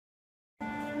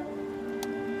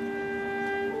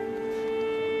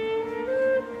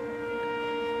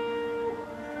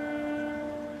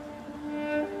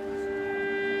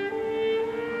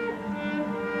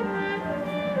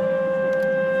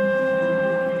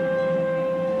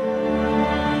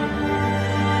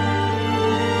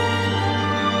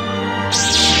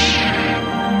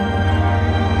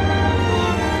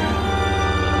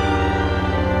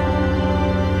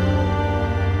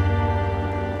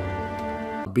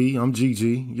be? I'm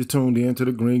Gigi. You're tuned in to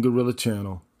the Green Gorilla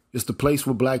channel. It's the place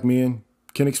where black men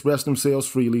can express themselves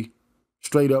freely,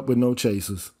 straight up with no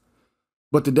chasers.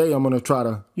 But today I'm going to try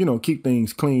to, keep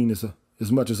things clean as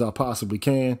much as I possibly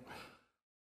can.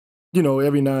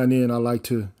 Every now and then I like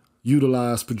to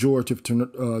utilize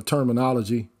pejorative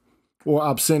terminology or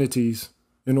obscenities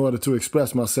in order to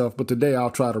express myself. But today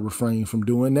I'll try to refrain from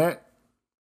doing that.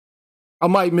 I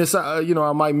might mess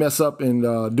up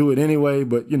and do it anyway,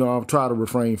 but I'll try to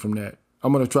refrain from that.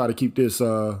 I'm gonna try to keep this,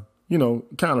 kind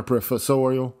of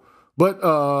professorial. But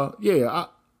yeah,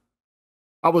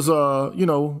 I was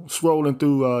scrolling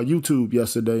through YouTube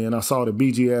yesterday, and I saw that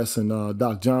BGS and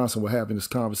Doc Johnson were having this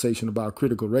conversation about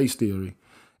critical race theory,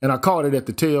 and I caught it at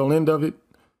the tail end of it.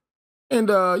 And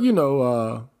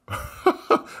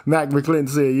Mac McClinton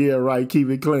said, "Yeah, right, keep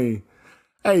it clean."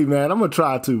 Hey man, I'm gonna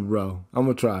try to, bro. I'm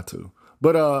gonna try to.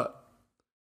 But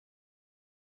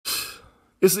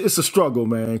it's a struggle,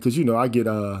 man, because I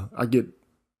get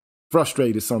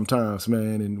frustrated sometimes,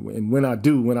 man, and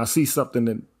when I see something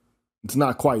that it's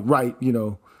not quite right,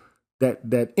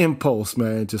 that impulse,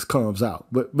 man, just comes out.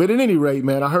 But at any rate,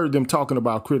 man, I heard them talking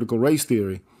about critical race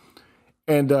theory,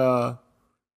 and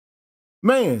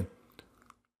man,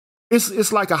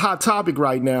 it's like a hot topic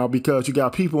right now because you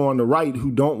got people on the right who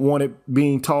don't want it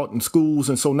being taught in schools.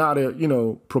 And so now they're,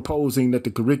 proposing that the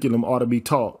curriculum ought to be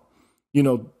taught,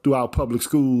 throughout public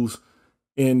schools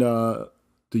in the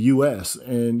U.S.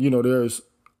 And, there's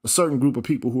a certain group of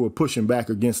people who are pushing back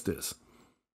against this.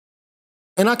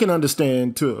 And I can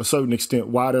understand to a certain extent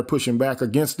why they're pushing back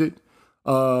against it.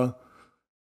 Because,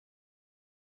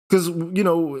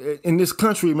 in this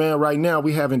country, man, right now,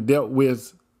 we haven't dealt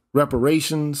with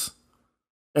reparations.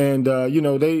 And,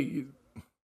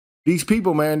 these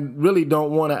people, man, really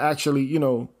don't want to actually,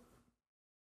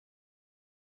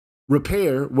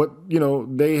 repair what,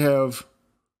 they have,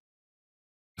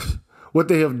 what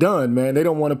they have done, man. They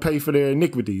don't want to pay for their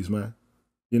iniquities, man.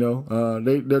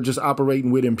 They're just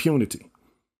operating with impunity.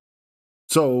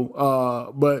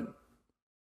 So, but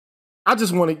I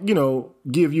just want to,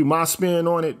 give you my spin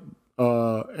on it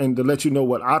and to let you know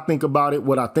what I think about it,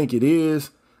 what I think it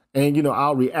is. And,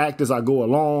 I'll react as I go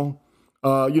along.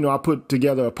 I put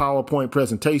together a PowerPoint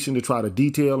presentation to try to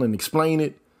detail and explain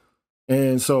it.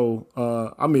 And so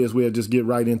I may as well just get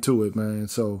right into it, man.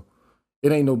 So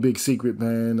it ain't no big secret,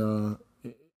 man.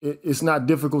 It's not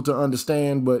difficult to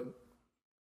understand, but,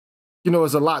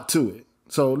 there's a lot to it.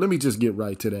 So let me just get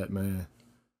right to that, man.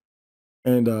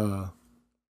 And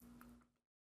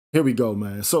here we go,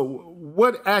 man. So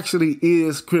what actually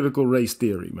is critical race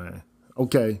theory, man?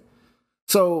 Okay.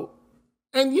 So,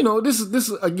 and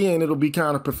this again, it'll be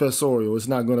kind of professorial. It's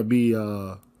not going to be,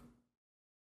 a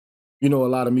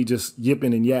lot of me just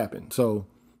yipping and yapping. So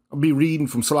I'll be reading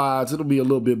from slides. It'll be a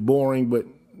little bit boring, but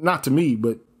not to me,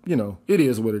 but it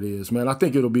is what it is, man. I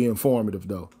think it'll be informative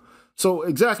though. So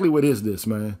exactly what is this,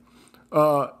 man?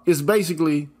 It's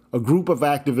basically a group of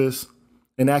activists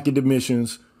and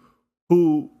academicians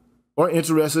who are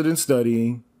interested in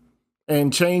studying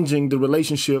and changing the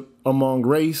relationship among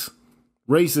race,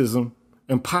 racism,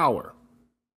 and power.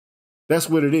 That's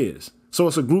what it is. So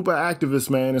it's a group of activists,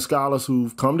 man, and scholars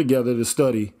who've come together to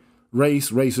study race,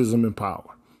 racism, and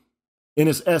power. In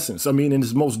its essence, in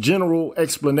its most general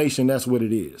explanation, that's what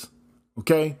it is.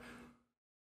 Okay?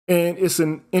 And it's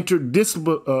an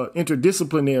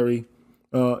interdisciplinary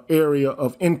area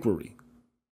of inquiry.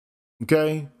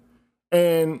 Okay?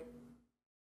 And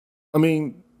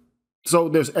so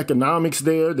there's economics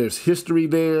there, there's history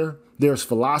there, there's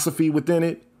philosophy within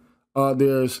it.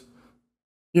 There's,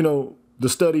 the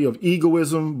study of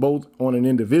egoism, both on an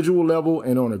individual level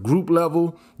and on a group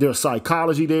level. There's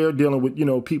psychology there dealing with,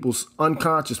 people's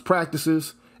unconscious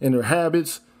practices and their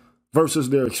habits versus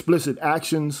their explicit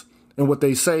actions and what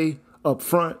they say up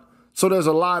front. So there's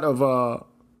a lot of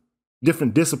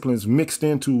different disciplines mixed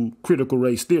into critical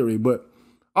race theory. But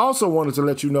I also wanted to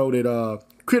let you know that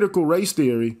critical race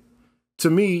theory,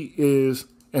 to me, is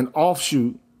an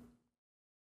offshoot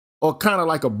or kind of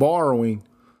like a borrowing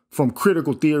from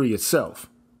critical theory itself,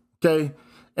 okay?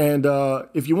 And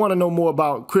if you want to know more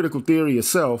about critical theory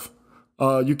itself,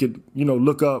 you could,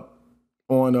 look up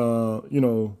on,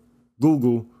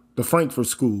 Google the Frankfurt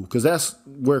School, because that's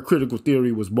where critical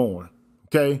theory was born,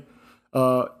 okay?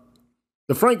 The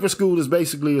Frankfurt School is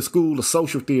basically a school of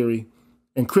social theory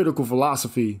and critical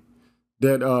philosophy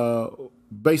that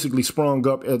basically sprung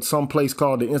up at some place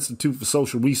called the Institute for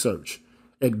Social Research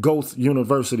at Goethe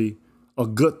University, or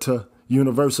Goethe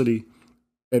University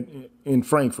in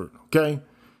Frankfurt, okay?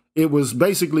 It was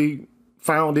basically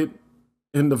founded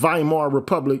in the Weimar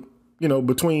Republic,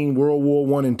 between World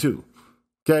War I and II,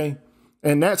 okay?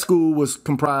 And that school was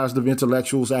comprised of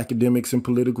intellectuals, academics, and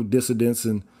political dissidents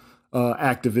and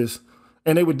activists.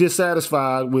 And they were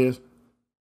dissatisfied with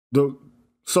the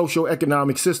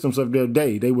socioeconomic systems of their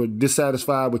day. They were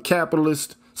dissatisfied with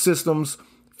capitalist systems,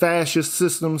 fascist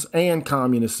systems, and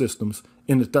communist systems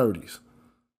in the 30s.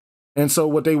 And so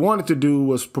what they wanted to do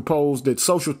was propose that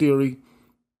social theory,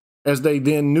 as they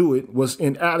then knew it, was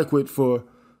inadequate for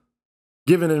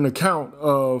giving an account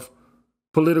of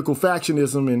political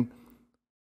factionism and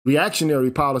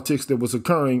reactionary politics that was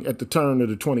occurring at the turn of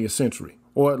the 20th century,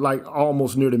 or like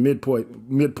almost near the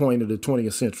midpoint of the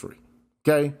 20th century.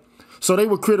 Okay? So they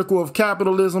were critical of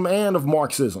capitalism and of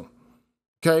Marxism,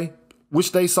 okay,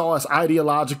 which they saw as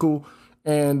ideological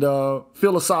and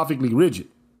philosophically rigid.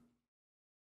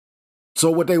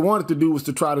 So what they wanted to do was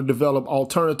to try to develop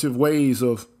alternative ways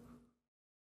of,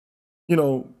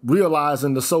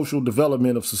 realizing the social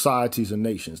development of societies and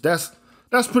nations.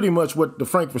 That's pretty much what the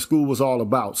Frankfurt School was all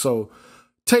about. So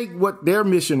take what their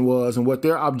mission was and what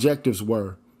their objectives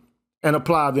were and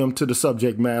apply them to the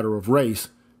subject matter of race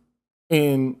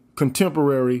in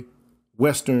contemporary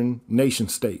Western nation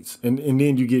states. And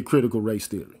then you get critical race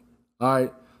theory. All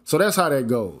right. So that's how that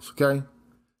goes. Okay.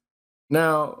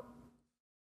 Now,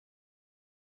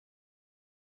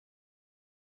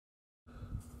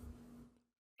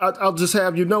 I'll just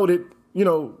have you know that,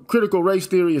 critical race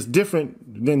theory is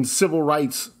different than civil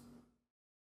rights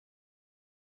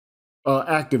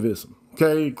activism.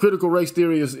 Okay. Critical race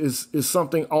theory is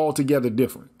something altogether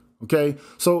different. Okay.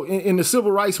 So in the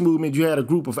civil rights movement, you had a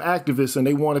group of activists and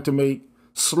they wanted to make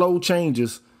slow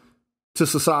changes to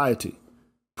society,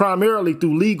 primarily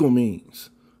through legal means.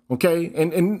 Okay.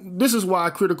 And this is why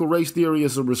critical race theory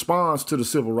is a response to the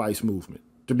civil rights movement,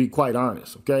 to be quite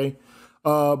honest. Okay.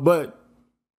 But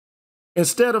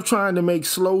instead of trying to make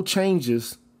slow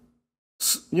changes,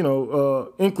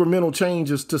 incremental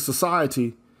changes to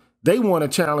society, they want to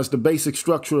challenge the basic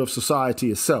structure of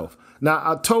society itself. Now,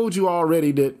 I told you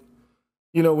already that,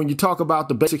 when you talk about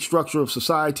the basic structure of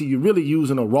society, you're really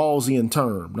using a Rawlsian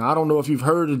term. Now, I don't know if you've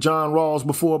heard of John Rawls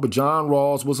before, but John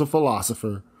Rawls was a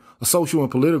philosopher, a social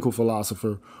and political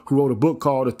philosopher who wrote a book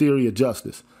called The Theory of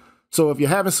Justice. So if you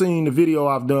haven't seen the video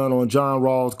I've done on John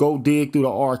Rawls, go dig through the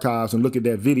archives and look at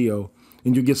that video,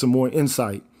 and you get some more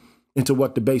insight into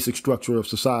what the basic structure of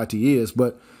society is.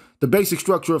 But the basic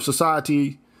structure of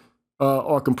society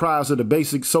are comprised of the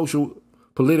basic social,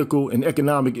 political, and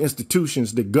economic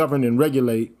institutions that govern and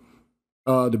regulate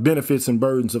the benefits and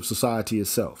burdens of society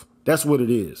itself. That's what it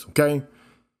is, okay?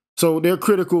 So they're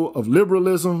critical of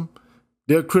liberalism.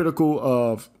 They're critical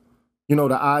of,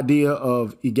 the idea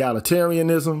of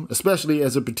egalitarianism, especially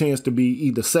as it pertains to be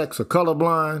either sex or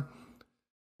colorblind.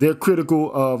 They're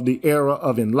critical of the era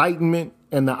of enlightenment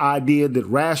and the idea that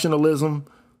rationalism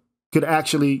could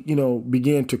actually,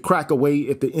 begin to crack away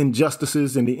at the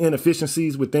injustices and the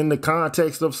inefficiencies within the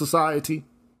context of society,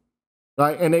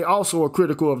 right? And they also are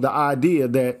critical of the idea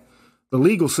that the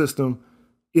legal system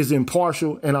is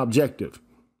impartial and objective.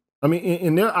 I mean,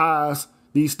 in their eyes,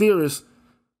 these theorists,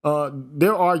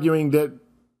 they're arguing that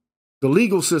the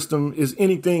legal system is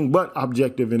anything but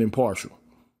objective and impartial.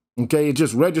 Okay, it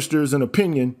just registers an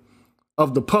opinion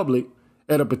of the public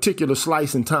at a particular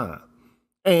slice in time.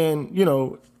 And,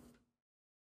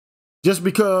 just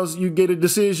because you get a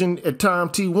decision at time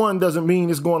T1 doesn't mean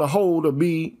it's going to hold or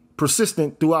be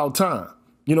persistent throughout time.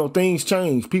 Things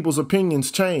change. People's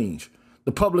opinions change.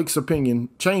 The public's opinion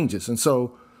changes. And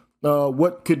so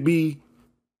what could be,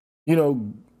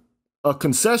 a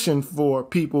concession for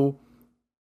people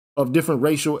of different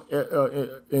racial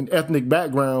and ethnic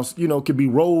backgrounds, could be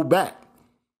rolled back.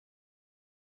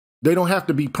 They don't have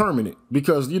to be permanent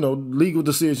because, legal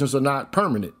decisions are not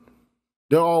permanent.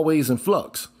 They're always in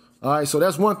flux. All right. So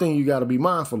that's one thing you got to be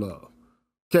mindful of.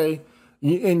 Okay.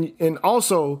 And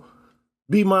also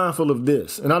be mindful of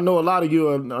this. And I know a lot of you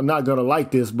are not going to like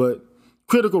this, but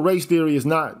critical race theory is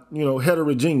not,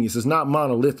 heterogeneous. It's not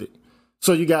monolithic.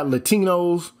 So you got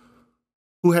Latinos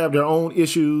who have their own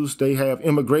issues. They have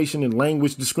immigration and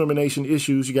language discrimination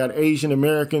issues. You got Asian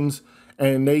Americans,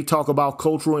 and they talk about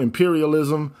cultural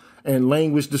imperialism and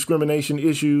language discrimination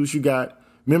issues. You got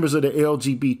members of the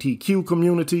LGBTQ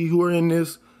community who are in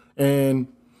this, and,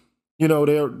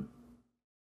 they're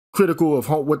critical of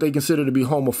what they consider to be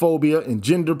homophobia and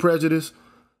gender prejudice.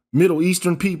 Middle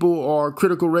Eastern people are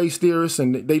critical race theorists,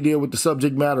 and they deal with the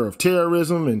subject matter of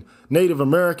terrorism, and Native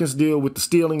Americans deal with the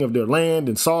stealing of their land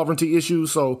and sovereignty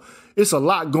issues. So it's a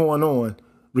lot going on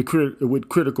with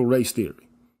critical race theory.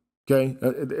 Okay,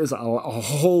 there's a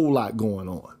whole lot going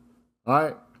on. All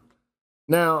right.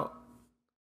 Now,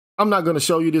 I'm not going to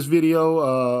show you this video.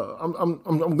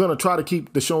 I'm going to try to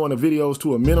keep the showing the videos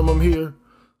to a minimum here.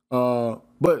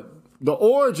 But the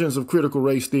origins of critical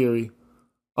race theory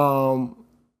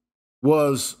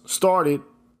was started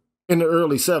in the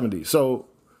early 70s. So,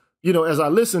 you know, as I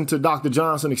listened to Dr.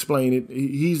 Johnson explain it,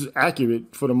 he's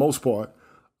accurate for the most part.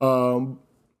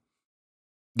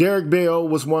 Derek Bell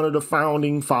was one of the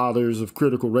founding fathers of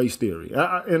critical race theory.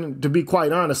 And to be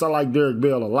quite honest, I like Derek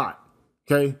Bell a lot,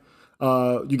 okay?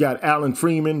 You got Alan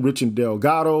Freeman, Richard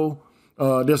Delgado.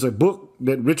 There's a book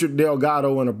that Richard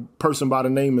Delgado and a person by the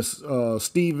name of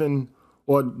Stephen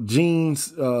or Gene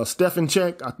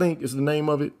Stefanchek, I think is the name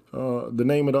of it, the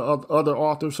name of the other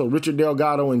author. So Richard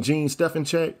Delgado and Gene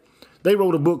Stefanchek, they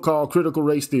wrote a book called Critical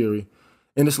Race Theory.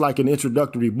 And it's like an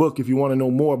introductory book. If you want to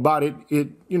know more about it,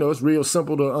 you know, it's real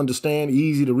simple to understand,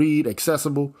 easy to read,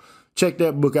 accessible. Check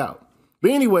that book out.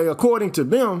 But anyway, according to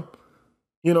them,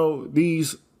 you know,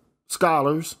 these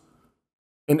scholars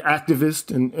and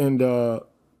activists and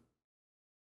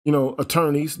you know,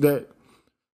 attorneys, that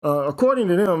according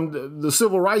to them, the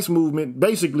civil rights movement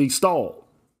basically stalled.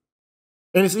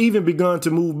 And it's even begun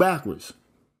to move backwards.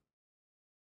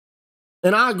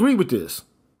 And I agree with this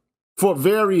for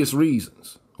various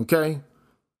reasons, okay?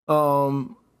 There are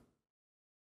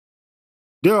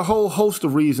a whole host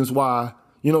of reasons why,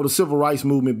 you know, the civil rights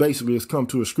movement basically has come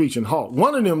to a screeching halt.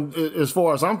 One of them, as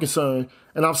far as I'm concerned,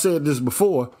 and I've said this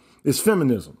before, is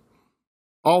feminism.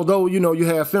 Although, you know, you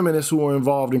have feminists who are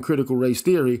involved in critical race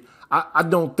theory, I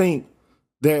don't think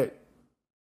that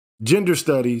gender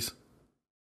studies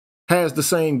has the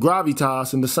same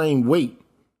gravitas and the same weight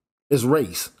as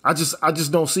race. I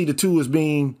just don't see the two as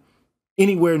being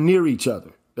anywhere near each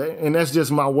other. And that's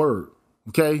just my word,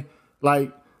 okay?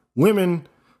 Like, women,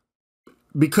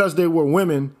 because they were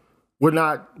women, were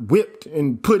not whipped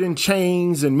and put in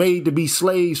chains and made to be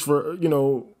slaves for, you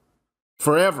know,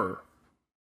 forever.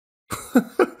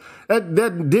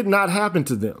 that did not happen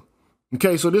to them.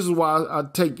 Okay, so this is why I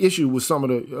take issue with some of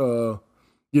the,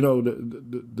 you know,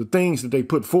 the things that they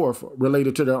put forth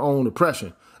related to their own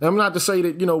oppression. And I'm not to say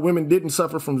that, you know, women didn't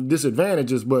suffer from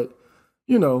disadvantages, but,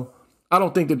 you know, I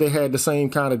don't think that they had the same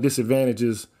kind of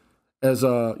disadvantages as,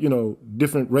 you know,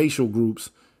 different racial groups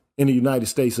in the United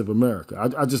States of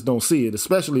America. I just don't see it,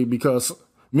 especially because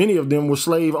many of them were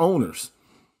slave owners.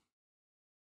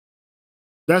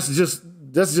 That's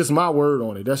just my word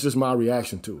on it. That's just my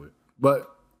reaction to it. But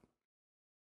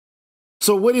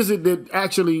so what is it that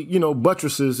actually, you know,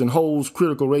 buttresses and holds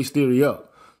critical race theory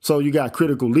up? So you got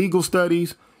critical legal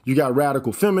studies, you got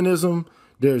radical feminism,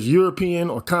 there's European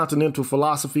or continental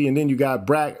philosophy, and then you got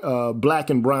black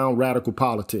and brown radical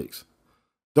politics.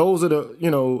 Those are the,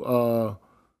 you know,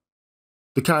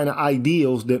 the kind of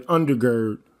ideals that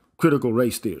undergird critical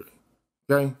race theory,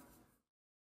 okay?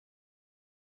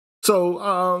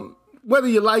 So whether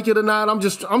you like it or not,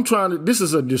 I'm trying to, this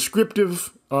is a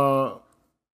descriptive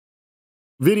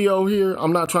video here.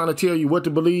 I'm not trying to tell you what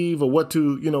to believe or what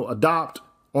to, you know, adopt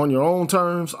on your own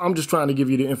terms. I'm just trying to give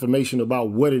you the information about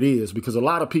what it is, because a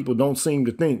lot of people don't seem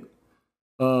to think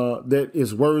that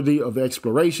it's worthy of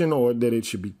exploration or that it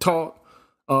should be taught,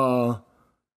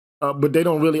 but they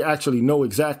don't really actually know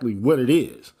exactly what it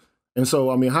is. And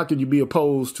so, I mean, how could you be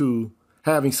opposed to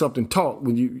having something taught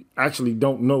when you actually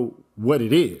don't know what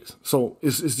it is? So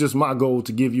it's just my goal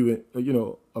to give you, you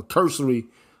know, a cursory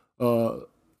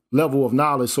level of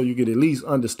knowledge so you could at least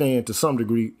understand to some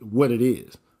degree what it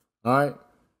is. All right.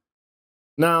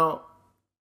 Now,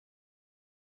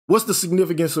 what's the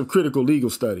significance of critical legal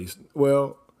studies?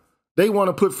 Well, they want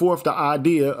to put forth the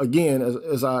idea, again,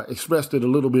 as I expressed it a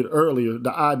little bit earlier,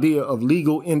 the idea of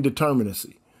legal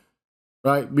indeterminacy,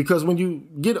 right? Because when you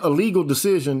get a legal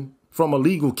decision from a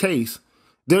legal case,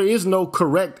 there is no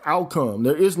correct outcome.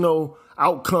 There is no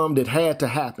outcome that had to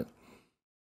happen.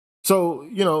 So,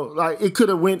 you know, like, it could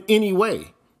have went any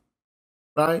way,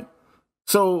 right?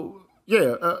 So,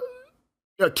 yeah,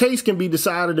 a case can be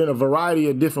decided in a variety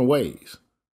of different ways,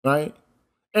 right?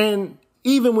 And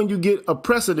even when you get a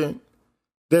precedent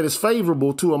that is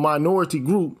favorable to a minority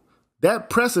group, that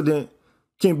precedent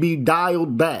can be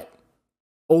dialed back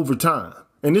over time.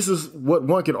 And this is what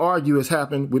one could argue has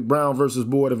happened with Brown versus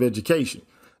Board of Education.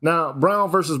 Now, Brown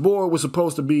versus Board was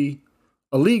supposed to be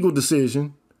a legal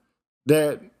decision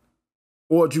that,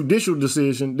 or a judicial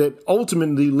decision that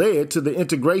ultimately led to the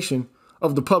integration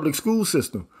of the public school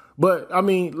system. But I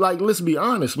mean, like, let's be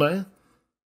honest, man.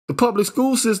 The public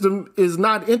school system is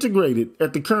not integrated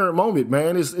at the current moment,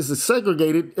 man. It's as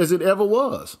segregated as it ever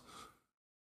was.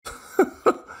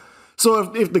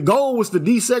 So if the goal was to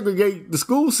desegregate the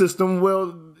school system,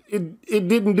 well, it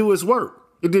didn't do its work.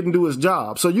 It didn't do its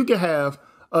job. So you can have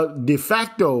a de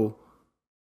facto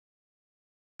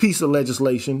piece of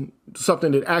legislation,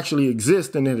 something that actually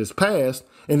exists and that is passed,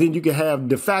 and then you can have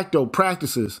de facto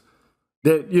practices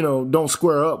that, you know, don't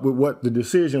square up with what the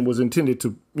decision was intended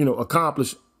to, you know,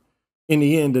 accomplish in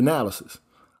the end analysis.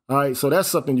 All right, so that's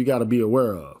something you got to be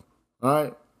aware of. All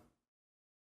right.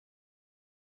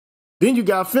 Then you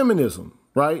got feminism,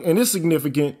 right? And it's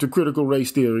significant to critical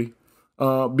race theory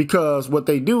because what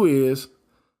they do is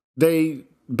they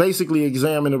basically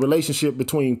examine the relationship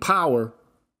between power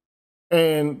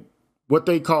and what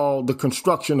they call the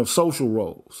construction of social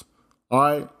roles. All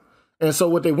right. And so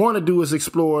what they want to do is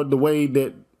explore the way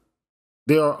that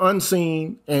there are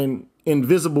unseen and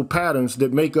invisible patterns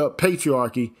that make up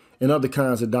patriarchy and other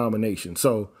kinds of domination.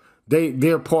 So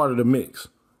they're part of the mix.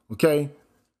 Okay.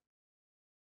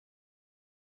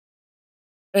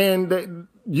 And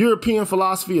European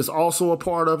philosophy is also a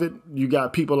part of it. You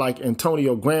got people like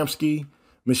Antonio Gramsci,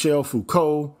 Michel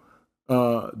Foucault,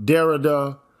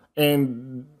 Derrida,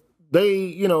 and they,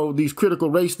 you know, these critical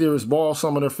race theorists borrow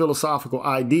some of their philosophical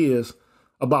ideas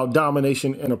about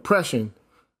domination and oppression,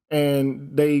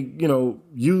 and they, you know,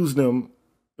 use them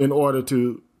in order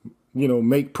to, you know,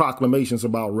 make proclamations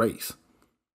about race.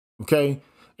 Okay.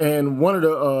 And one of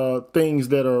the things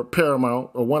that are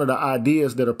paramount, or one of the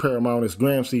ideas that are paramount, is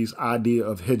Gramsci's idea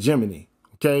of hegemony.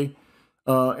 Okay.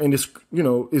 And it's, you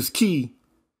know, is key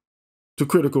to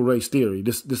critical race theory,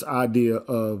 this idea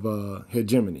of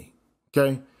hegemony.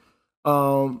 Okay.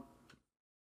 And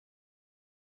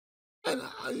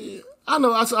I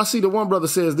know I see that one brother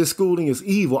says this schooling is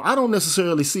evil. I don't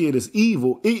necessarily see it as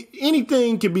evil.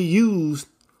 Anything can be used,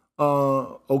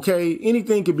 okay?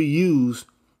 Anything can be used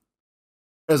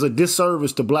as a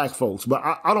disservice to black folks, but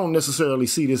I don't necessarily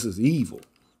see this as evil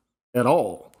at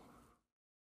all.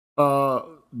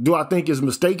 Do I think it's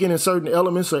mistaken in certain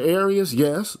elements or areas?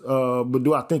 Yes. But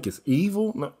do I think it's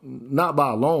evil? No, not by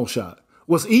a long shot.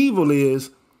 What's evil is,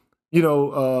 you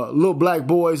know, little black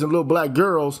boys and little black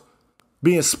girls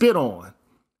being spit on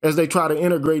as they try to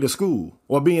integrate a school,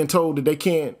 or being told that they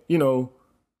can't, you know,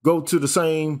 go to the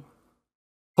same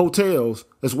hotels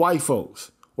as white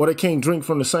folks, or they can't drink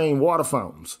from the same water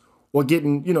fountains, or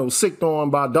getting, you know, sicked on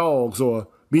by dogs, or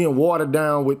being watered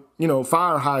down with, you know,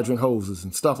 fire hydrant hoses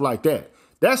and stuff like that.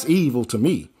 That's evil to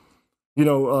me. You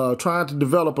know, trying to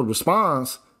develop a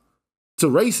response to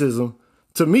racism,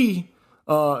 to me,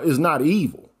 is not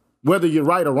evil, whether you're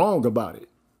right or wrong about it.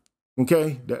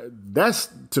 Okay, that's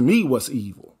to me what's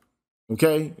evil.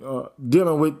 Okay,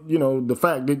 dealing with, you know, the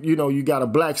fact that, you know, you got a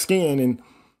black skin and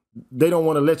they don't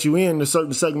want to let you in to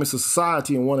certain segments of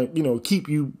society and want to, you know, keep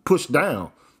you pushed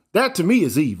down. That to me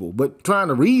is evil. But trying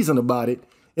to reason about it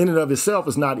in and of itself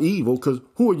is not evil, because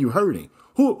who are you hurting?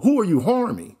 Who are you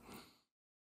harming?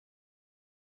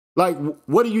 Like,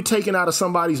 what are you taking out of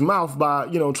somebody's mouth by,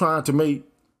 you know, trying to make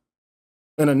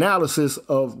an analysis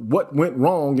of what went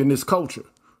wrong in this culture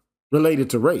related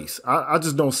to race? I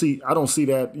just don't see, I don't see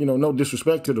that, you know, no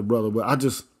disrespect to the brother, but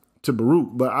to Baruch,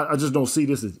 but I just don't see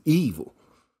this as evil.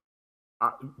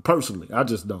 Personally, I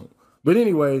just don't. But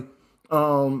anyway,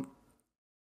 you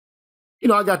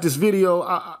know, I got this video.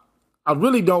 I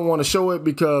really don't want to show it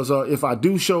because if I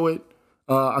do show it,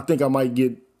 I think I might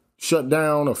get shut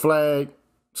down or flagged.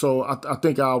 So I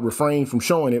think I'll refrain from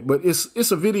showing it. But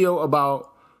it's a video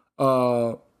about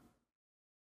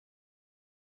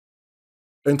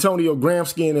Antonio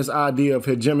Gramsci and his idea of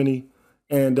hegemony.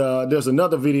 And there's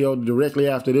another video directly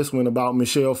after this one about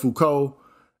Michel Foucault.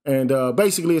 And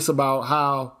basically it's about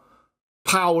how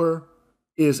power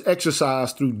is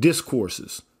exercised through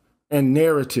discourses and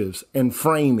narratives and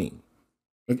framing.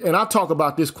 And I talk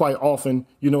about this quite often,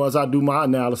 you know, as I do my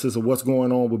analysis of what's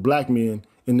going on with black men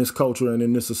in this culture and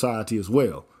in this society as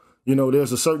well. You know,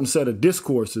 there's a certain set of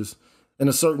discourses and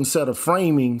a certain set of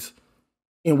framings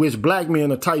in which black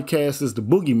men are typecast as the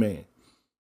boogeyman,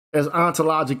 as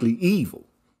ontologically evil.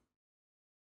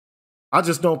 I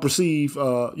just don't perceive,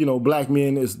 you know, black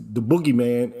men as the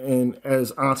boogeyman and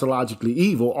as ontologically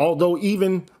evil, although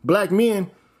even black men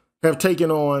have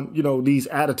taken on, you know, these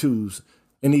attitudes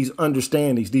and these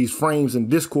understandings, these frames and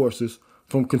discourses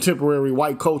from contemporary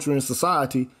white culture and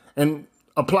society, and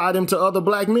apply them to other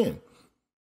black men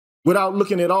without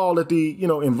looking at all at the, you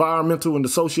know, environmental and the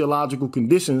sociological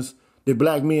conditions that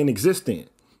black men exist in.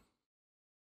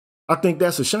 I think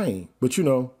that's a shame, but you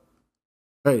know,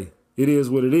 hey, it is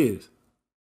what it is.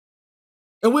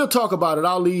 And we'll talk about it.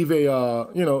 I'll leave a,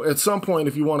 you know, at some point,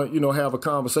 if you want to, you know, have a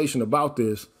conversation about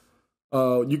this,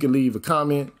 you can leave a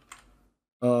comment,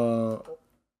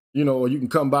 you know, or you can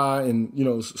come by and, you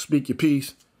know, speak your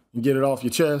piece and get it off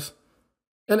your chest.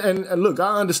 And look,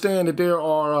 I understand that there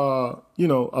are, you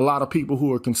know, a lot of people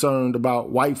who are concerned about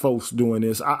white folks doing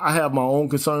this. I have my own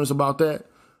concerns about that.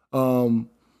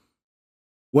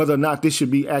 whether or not this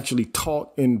should be actually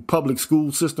taught in public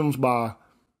school systems by,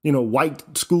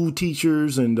 white school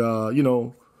teachers. And,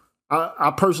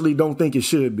 I personally don't think it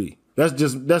should be. That's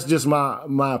just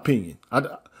my opinion.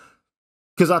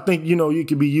 Because I think, it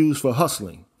could be used for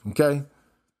hustling. Okay.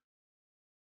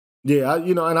 Yeah,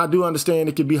 and I do understand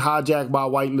it could be hijacked by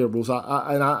white liberals.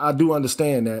 I do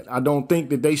understand that. I don't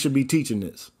think that they should be teaching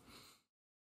this.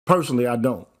 Personally, I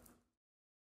don't.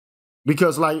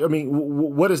 Because,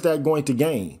 what is that going to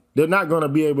gain? They're not going to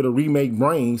be able to remake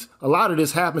brains. A lot of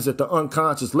this happens at the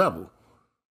unconscious level.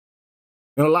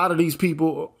 And a lot of these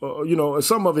people,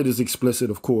 some of it is explicit,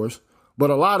 of course, but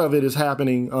a lot of it is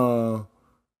happening, at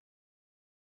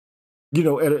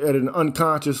an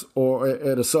unconscious or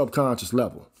at a subconscious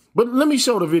level. But let me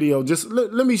show the video.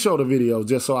 Let me show the video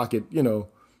just so I could,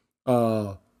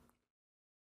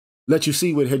 let you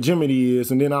see what hegemony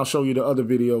is, and then I'll show you the other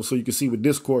videos so you can see what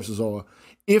discourses are.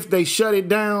 If they shut it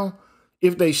down,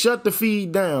 if they shut the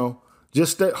feed down,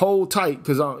 just hold tight,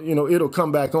 because it'll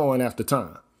come back on after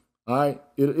time. All right,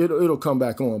 it'll come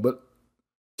back on. But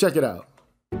check it out.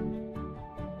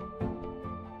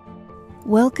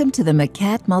 Welcome to the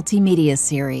MCAT Multimedia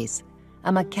Series,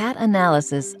 a MCAT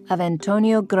analysis of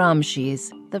Antonio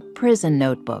Gramsci's The Prison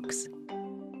Notebooks.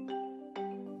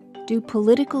 Do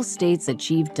political states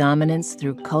achieve dominance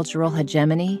through cultural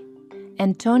hegemony?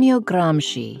 Antonio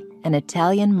Gramsci, an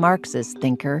Italian Marxist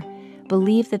thinker,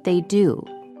 believed that they do.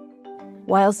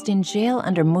 Whilst in jail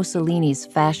under Mussolini's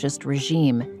fascist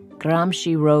regime,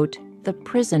 Gramsci wrote The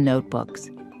Prison Notebooks.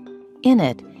 In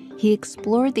it, he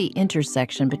explored the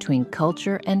intersection between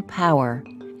culture and power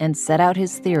and set out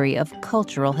his theory of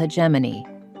cultural hegemony.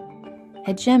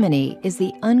 Hegemony is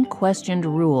the unquestioned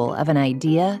rule of an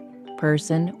idea,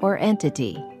 person, or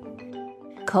entity.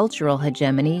 Cultural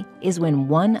hegemony is when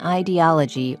one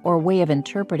ideology or way of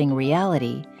interpreting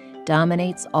reality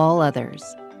dominates all others.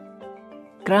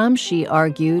 Gramsci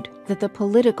argued that the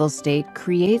political state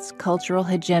creates cultural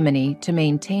hegemony to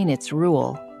maintain its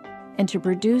rule and to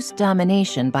produce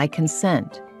domination by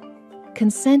consent.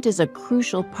 Consent is a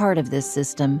crucial part of this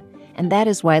system, and that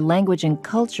is why language and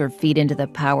culture feed into the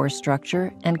power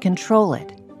structure and control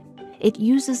it. It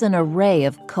uses an array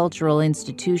of cultural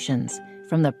institutions,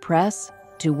 from the press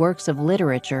to works of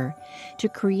literature, to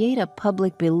create a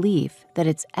public belief that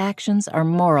its actions are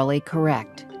morally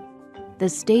correct. The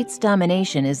state's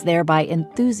domination is thereby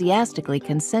enthusiastically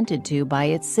consented to by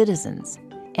its citizens.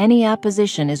 Any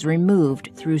opposition is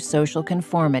removed through social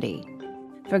conformity.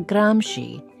 For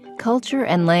Gramsci, culture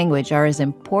and language are as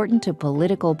important to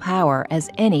political power as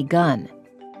any gun.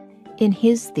 In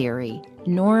his theory,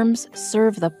 norms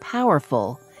serve the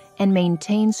powerful and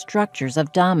maintain structures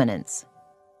of dominance.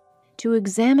 To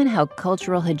examine how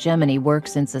cultural hegemony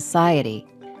works in society,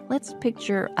 let's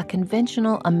picture a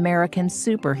conventional American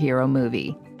superhero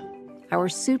movie. Our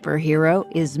superhero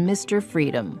is Mr.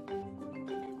 Freedom.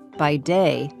 By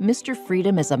day, Mr.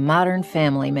 Freedom is a modern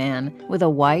family man with a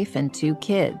wife and 2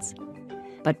 kids.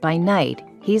 But by night,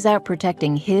 he's out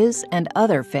protecting his and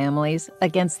other families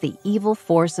against the evil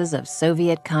forces of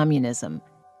Soviet communism.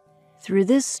 Through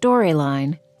this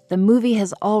storyline, the movie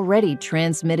has already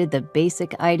transmitted the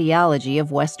basic ideology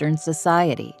of Western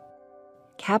society.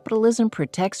 Capitalism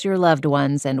protects your loved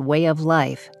ones and way of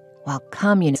life, while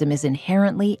communism is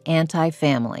inherently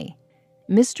anti-family.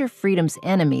 Mr. Freedom's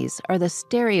enemies are the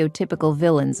stereotypical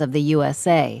villains of the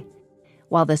USA,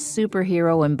 while the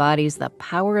superhero embodies the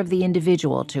power of the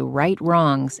individual to right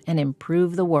wrongs and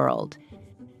improve the world.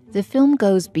 The film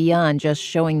goes beyond just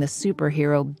showing the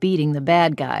superhero beating the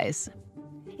bad guys.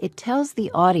 It tells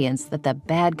the audience that the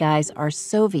bad guys are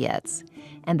Soviets,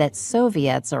 and that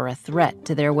Soviets are a threat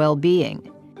to their well-being.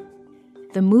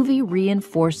 The movie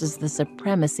reinforces the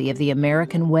supremacy of the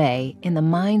American way in the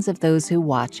minds of those who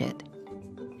watch it.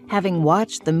 Having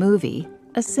watched the movie,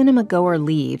 a cinema-goer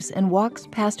leaves and walks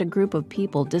past a group of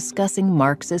people discussing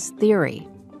Marxist theory.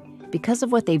 Because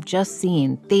of what they've just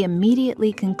seen, they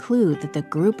immediately conclude that the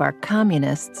group are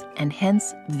communists and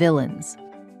hence villains.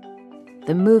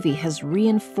 The movie has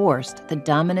reinforced the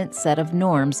dominant set of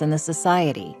norms in the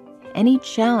society. Any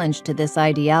challenge to this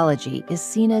ideology is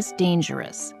seen as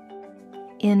dangerous.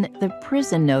 In The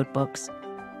Prison Notebooks,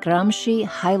 Gramsci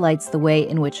highlights the way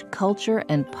in which culture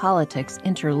and politics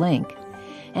interlink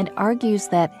and argues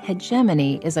that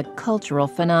hegemony is a cultural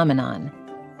phenomenon.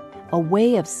 A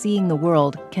way of seeing the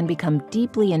world can become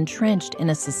deeply entrenched in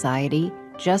a society,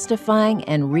 justifying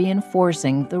and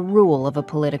reinforcing the rule of a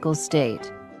political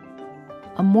state.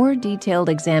 A more detailed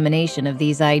examination of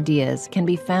these ideas can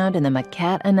be found in the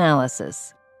MCAT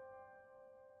analysis.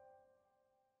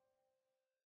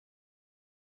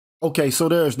 Okay, so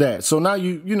there's that. So now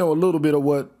you know a little bit of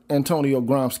what Antonio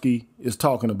Gramsci is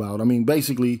talking about. I mean,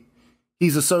 basically,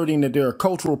 he's asserting that there are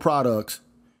cultural products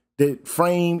that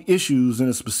frame issues in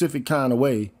a specific kind of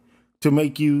way to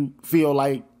make you feel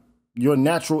like your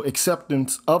natural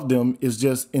acceptance of them is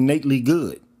just innately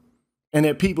good. And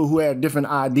that people who have different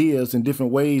ideas and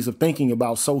different ways of thinking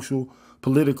about social,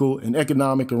 political, and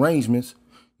economic arrangements,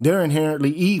 they're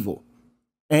inherently evil.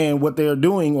 And what they're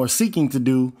doing or seeking to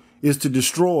do is to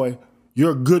destroy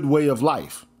your good way of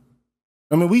life.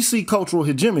 I mean, we see cultural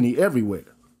hegemony everywhere.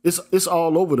 It's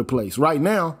all over the place. Right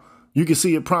now, you can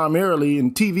see it primarily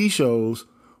in TV shows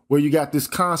where you got this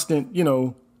constant,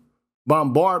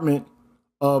 bombardment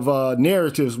of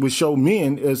narratives which show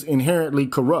men as inherently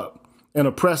corrupt and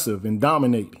oppressive and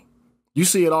dominating. You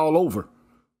see it all over,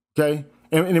 okay?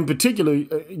 And in particular,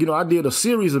 I did a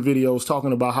series of videos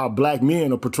talking about how black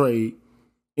men are portrayed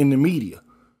in the media.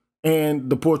 And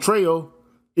the portrayal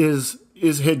is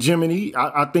hegemony.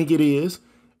 I think it is.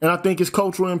 And I think it's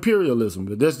cultural imperialism.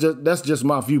 But that's just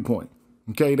my viewpoint.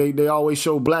 Okay, they always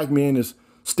show black men as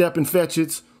stepping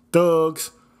fetchits, thugs,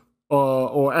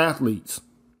 or athletes,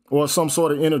 or some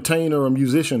sort of entertainer or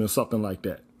musician or something like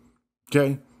that.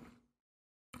 Okay?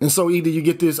 And so either you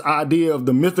get this idea of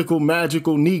the mythical,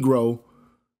 magical Negro,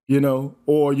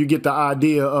 or you get the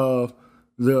idea of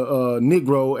the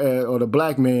Negro or the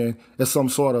black man as some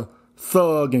sort of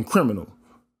thug and criminal,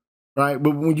 right?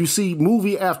 But when you see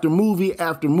movie after movie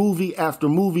after movie after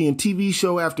movie and TV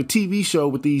show after TV show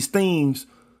with these themes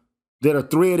that are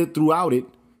threaded throughout it,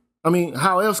 I mean,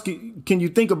 how else can you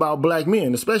think about black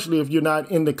men, especially if you're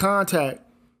not in the contact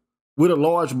with a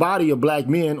large body of black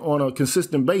men on a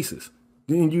consistent basis?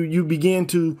 Then you begin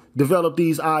to develop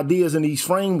these ideas and these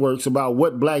frameworks about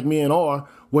what black men are,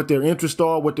 what their interests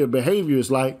are, what their behavior is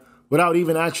like, without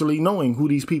even actually knowing who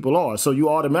these people are. So you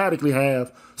automatically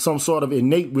have some sort of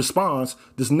innate response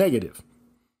that's negative,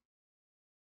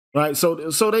 right? So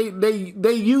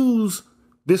they use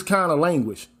this kind of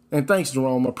language. And thanks,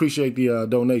 Jerome. I appreciate the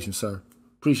donation, sir.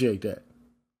 Appreciate that.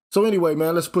 So anyway,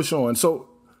 man, let's push on. So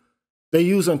they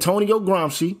use Antonio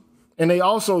Gramsci, and they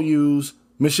also use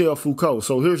Michel Foucault.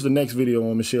 So here's the next video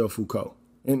on Michel Foucault.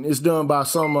 And it's done by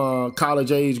some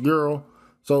college-age girl.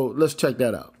 So let's check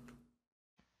that out.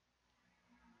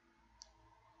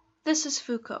 This is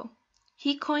Foucault.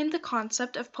 He coined the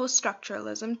concept of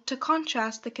post-structuralism to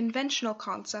contrast the conventional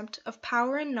concept of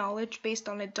power and knowledge based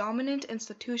on a dominant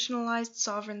institutionalized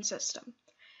sovereign system.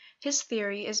 His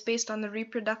theory is based on the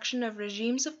reproduction of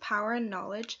regimes of power and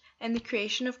knowledge and the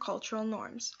creation of cultural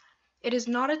norms. It is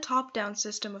not a top-down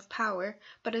system of power,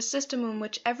 but a system in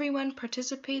which everyone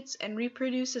participates and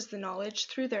reproduces the knowledge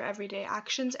through their everyday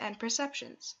actions and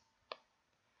perceptions.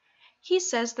 He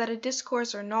says that a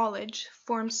discourse or knowledge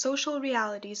forms social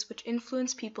realities which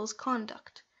influence people's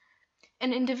conduct.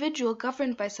 An individual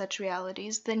governed by such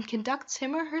realities then conducts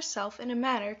him or herself in a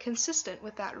manner consistent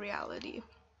with that reality.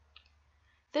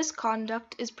 This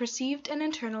conduct is perceived and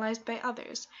internalized by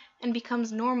others and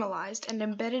becomes normalized and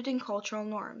embedded in cultural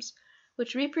norms,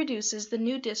 which reproduces the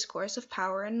new discourse of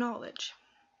power and knowledge.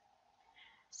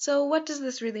 So what does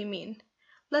this really mean?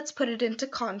 Let's put it into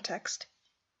context.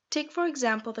 Take, for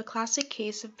example, the classic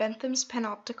case of Bentham's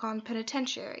Panopticon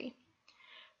Penitentiary.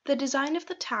 The design of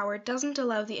the tower doesn't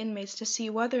allow the inmates to see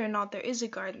whether or not there is a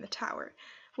guard in the tower,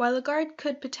 while a guard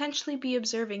could potentially be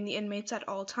observing the inmates at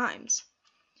all times.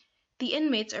 The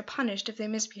inmates are punished if they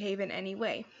misbehave in any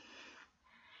way.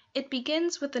 It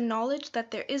begins with the knowledge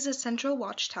that there is a central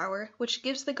watchtower, which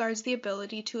gives the guards the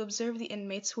ability to observe the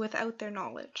inmates without their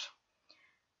knowledge.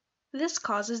 This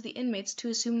causes the inmates to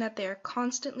assume that they are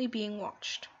constantly being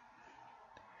watched.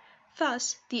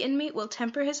 Thus, the inmate will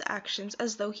temper his actions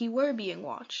as though he were being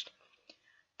watched.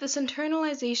 This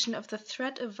internalization of the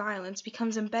threat of violence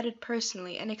becomes embedded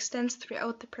personally and extends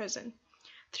throughout the prison.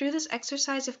 Through this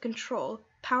exercise of control,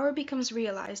 power becomes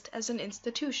realized as an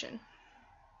institution.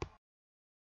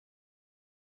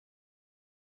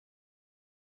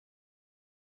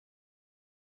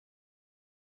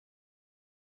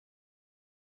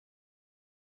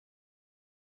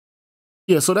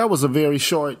 Yeah, so that was a very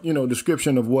short,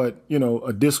 description of what,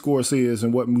 a discourse is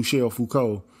and what Michel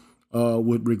Foucault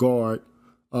would regard,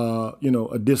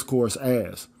 a discourse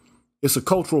as. It's a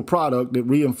cultural product that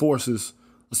reinforces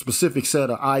a specific set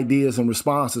of ideas and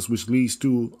responses, which leads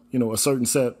to, a certain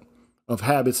set of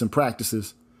habits and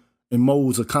practices and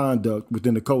modes of conduct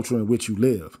within the culture in which you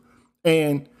live.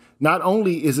 And not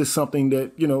only is it something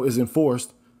that, is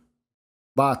enforced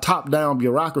by a top-down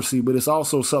bureaucracy, but it's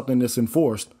also something that's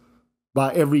enforced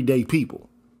by everyday people.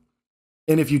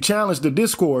 And if you challenge the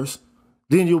discourse,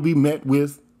 then you'll be met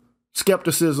with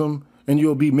skepticism and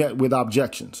you'll be met with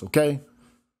objections, okay?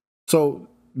 So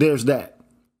there's that.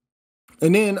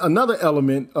 And then another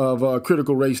element of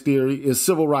critical race theory is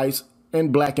civil rights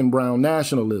and black and brown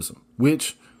nationalism,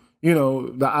 which, you know,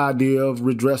 the idea of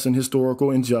redressing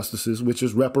historical injustices, which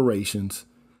is reparations.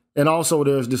 And also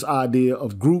there's this idea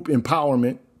of group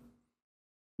empowerment,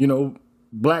 you know,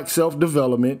 black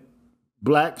self-development,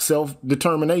 black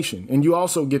self-determination. And you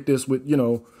also get this with, you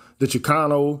know, the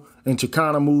Chicano and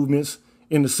Chicana movements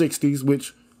in the 60s,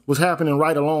 which was happening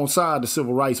right alongside the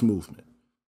civil rights movement,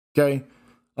 okay?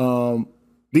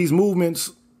 These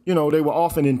movements, you know, they were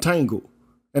often entangled,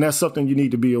 and that's something you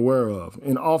need to be aware of.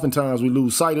 And oftentimes we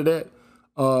lose sight of that,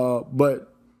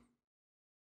 but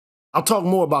I'll talk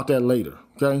more about that later,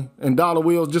 okay? And Dollar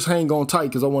Wheels, just hang on tight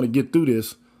because I want to get through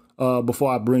this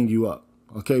before I bring you up,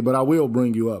 okay? But I will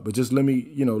bring you up, but just let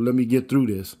me get through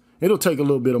this. It'll take a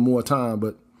little bit of more time,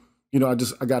 but, you know,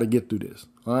 I got to get through this,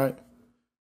 all right?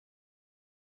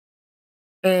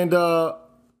 And there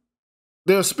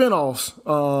are spinoffs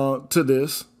to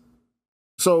this.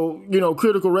 So, you know,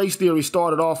 critical race theory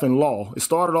started off in law. It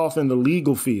started off in the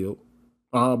legal field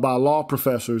by law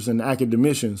professors and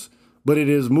academicians, but it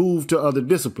has moved to other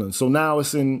disciplines. So now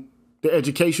it's in the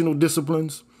educational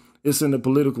disciplines. It's in the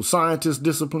political scientist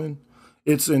discipline.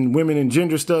 It's in women and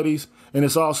gender studies. And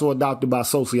it's also adopted by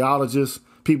sociologists,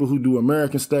 people who do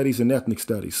American studies and ethnic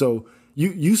studies. So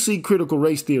you see critical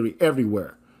race theory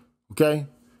everywhere. Okay.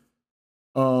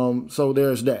 So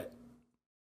there's that.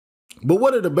 But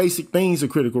what are the basic themes of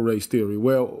critical race theory?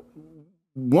 Well,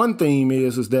 one theme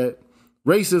is that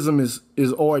racism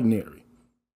is ordinary,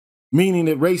 meaning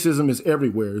that racism is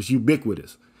everywhere, it's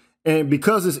ubiquitous. And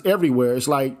because it's everywhere, it's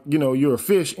like, you know, you're a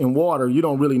fish in water, you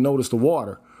don't really notice the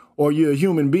water. Or you're a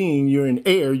human being, you're in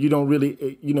air, you don't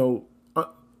really, you know,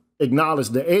 acknowledge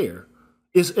the air.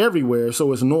 It's everywhere,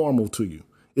 so it's normal to you.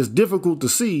 It's difficult to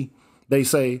see, they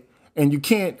say, and you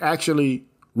can't actually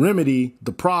remedy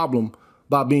the problem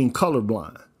by being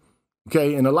colorblind,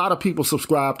 okay? And a lot of people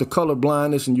subscribe to color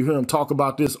blindness, and you hear them talk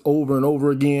about this over and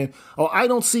over again. Oh, I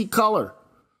don't see color.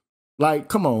 Like,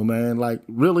 come on, man. Like,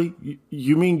 really?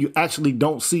 You mean you actually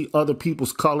don't see other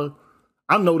people's color?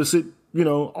 I notice it, you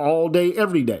know, all day,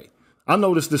 every day. I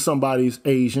notice that somebody's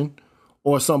Asian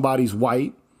or somebody's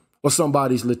white or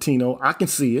somebody's Latino. I can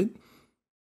see it.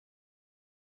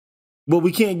 But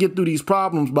we can't get through these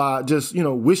problems by just, you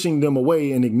know, wishing them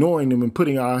away and ignoring them and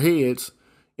putting our heads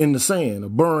in the sand or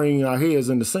burying our heads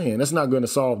in the sand. That's not going to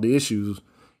solve the issues,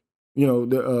 you know,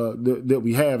 that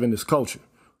we have in this culture.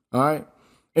 All right.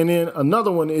 And then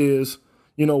another one is,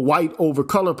 you know, white over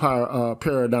color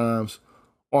paradigms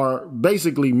are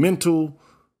basically mental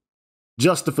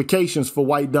justifications for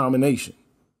white domination.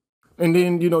 And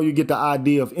then, you know, you get the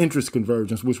idea of interest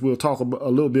convergence, which we'll talk a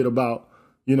little bit about,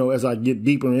 you know, as I get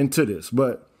deeper into this.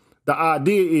 But the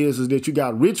idea is that you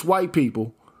got rich white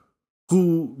people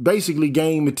who basically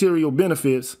gain material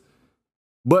benefits,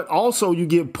 but also you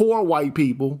get poor white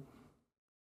people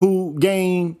who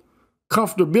gain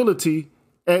comfortability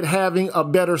at having a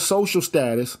better social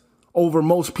status over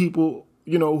most people,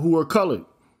 you know, who are colored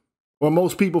or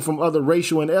most people from other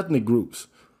racial and ethnic groups.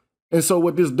 And so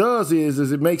what this does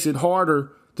is it makes it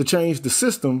harder to change the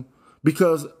system,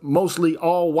 because mostly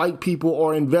all white people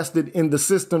are invested in the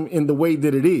system in the way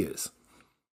that it is.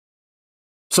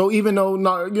 So even though,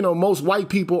 not, you know, most white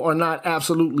people are not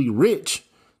absolutely rich,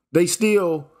 they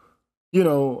still, you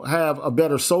know, have a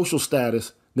better social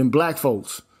status than black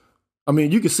folks. I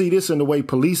mean, you can see this in the way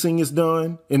policing is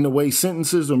done, in the way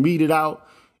sentences are meted out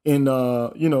in,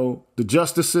 you know, the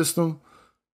justice system,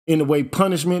 in the way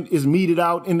punishment is meted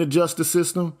out in the justice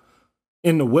system,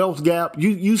 in the wealth gap.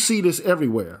 You see this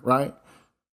everywhere, right?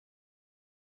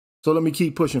 So let me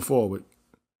keep pushing forward.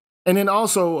 And then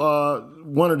also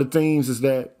one of the themes is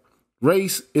that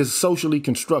race is socially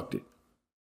constructed.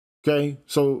 Okay,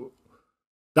 so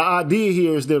the idea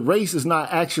here is that race is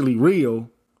not actually real,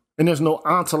 and there's no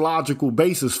ontological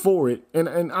basis for it.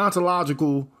 And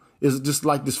ontological is just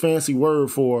like this fancy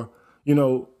word for, you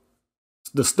know,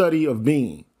 the study of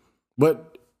being.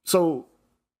 But so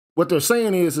what they're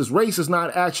saying is race is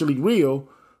not actually real,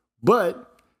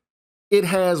 but it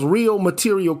has real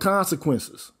material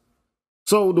consequences.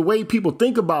 So the way people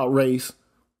think about race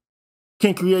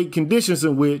can create conditions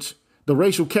in which the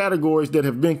racial categories that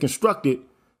have been constructed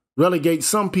relegate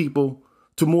some people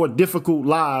to more difficult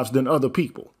lives than other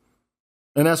people.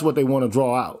 And that's what they want to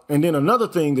draw out. And then another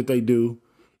thing that they do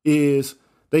is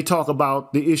they talk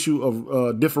about the issue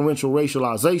of differential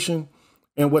racialization.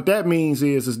 And what that means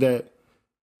is that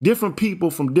different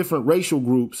people from different racial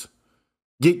groups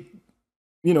get,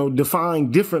 you know,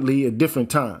 defined differently at different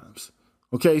times.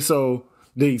 Okay, so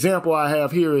the example I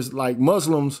have here is like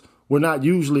Muslims were not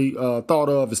usually thought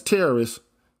of as terrorists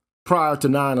prior to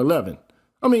 9/11.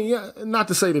 I mean, yeah, not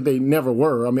to say that they never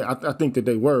were. I mean, I think that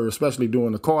they were, especially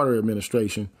during the Carter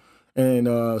administration, and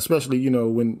especially, you know,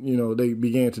 when, you know, they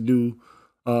began to do,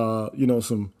 you know,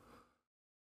 some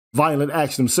violent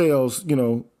acts themselves, you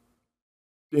know,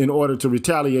 in order to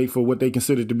retaliate for what they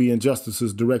considered to be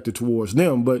injustices directed towards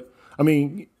them. But I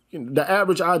mean, the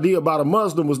average idea about a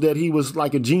Muslim was that he was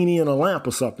like a genie in a lamp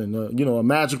or something, you know, a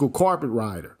magical carpet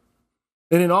rider.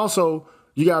 And then also,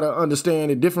 you got to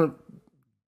understand that different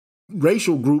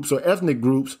racial groups or ethnic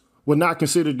groups were not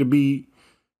considered to be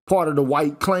part of the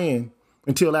white clan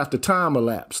until after time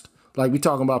elapsed. Like, we're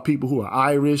talking about people who are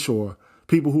Irish or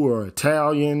people who are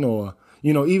Italian, or,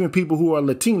 you know, even people who are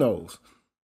Latinos,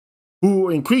 who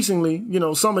increasingly, you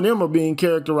know, some of them are being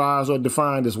characterized or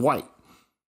defined as white,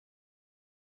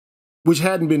 which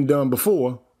hadn't been done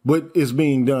before, but is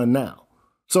being done now.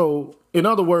 So in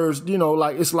other words, you know,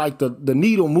 like, it's like the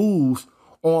needle moves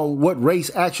on what race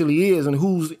actually is and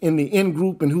who's in the in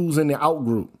group and who's in the out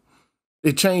group.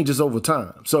 It changes over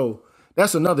time. So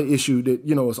that's another issue that,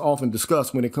 you know, is often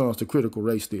discussed when it comes to critical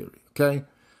race theory. Okay.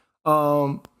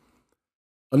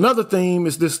 Another theme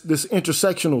is this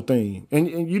intersectional theme.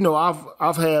 And you know,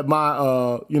 I've had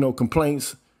my, you know,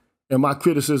 complaints and my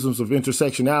criticisms of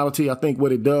intersectionality. I think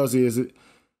what it does is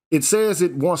it says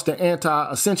it wants to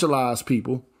anti-essentialize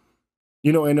people,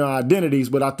 you know, in their identities.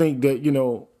 But I think that, you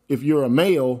know, if you're a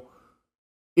male,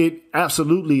 it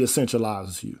absolutely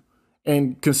essentializes you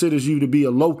and considers you to be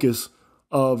a locus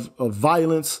of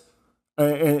violence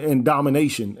and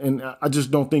domination. And I just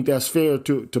don't think that's fair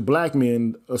to black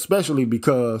men, especially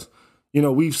because, you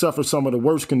know, we've suffered some of the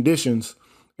worst conditions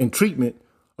and treatment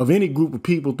of any group of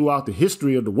people throughout the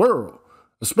history of the world,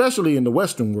 especially in the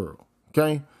Western world.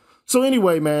 Okay. So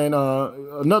anyway, man,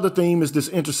 another theme is this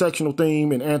intersectional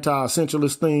theme and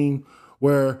anti-essentialist theme,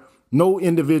 where no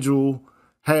individual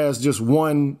has just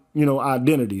one, you know,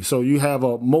 identity. So you have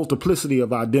a multiplicity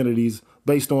of identities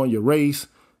based on your race,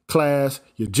 class,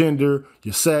 your gender,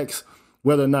 your sex,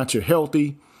 whether or not you're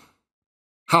healthy,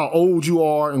 how old you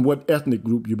are, and what ethnic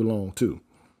group you belong to.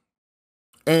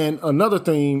 And another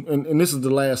theme, and this is the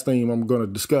last theme I'm going to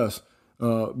discuss,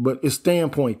 but it's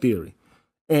standpoint theory.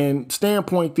 And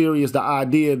standpoint theory is the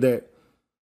idea that,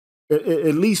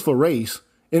 at least for race,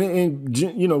 and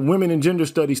you know, women and gender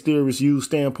studies theorists use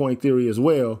standpoint theory as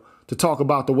well to talk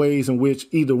about the ways in which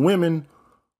either women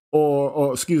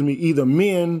or excuse me, either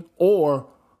men or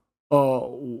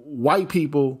white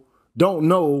people don't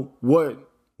know what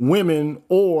women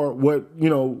or what, you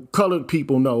know, colored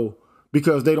people know,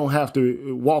 because they don't have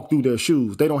to walk through their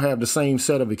shoes. They don't have the same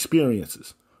set of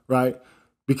experiences, right?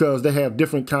 Because they have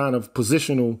different kind of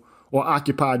positional or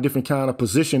occupy different kind of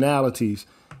positionalities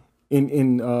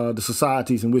in the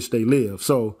societies in which they live.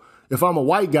 So if I'm a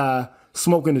white guy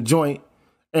smoking a joint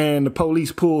and the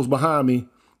police pulls behind me,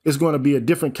 it's going to be a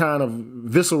different kind of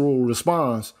visceral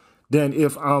response than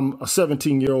if I'm a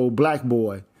 17-year-old black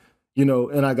boy, you know,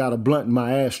 and I got a blunt in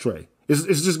my ashtray. It's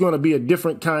just going to be a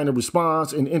different kind of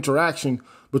response and interaction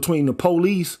between the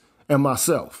police and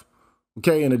myself,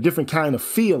 okay, and a different kind of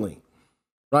feeling,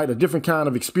 right, a different kind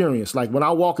of experience. Like when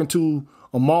I walk into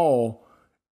a mall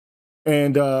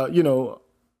and, you know,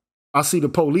 I see the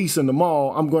police in the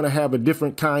mall, I'm going to have a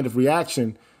different kind of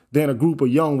reaction than a group of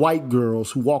young white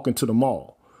girls who walk into the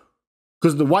mall.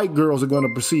 Because the white girls are going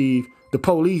to perceive the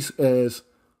police as,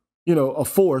 you know, a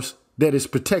force that is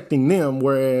protecting them,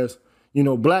 whereas, you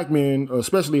know, black men,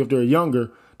 especially if they're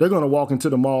younger, they're going to walk into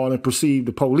the mall and perceive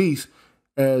the police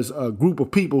as a group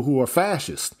of people who are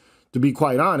fascist, to be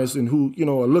quite honest, and who, you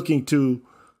know, are looking to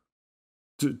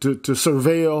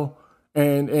surveil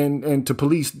and to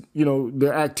police, you know,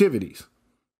 their activities.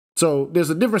 So there's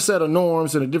a different set of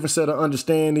norms and a different set of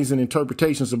understandings and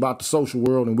interpretations about the social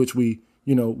world in which we,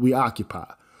 you know, we occupy.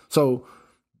 So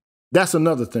that's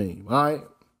another theme. All right.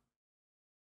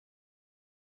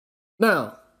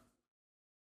 Now,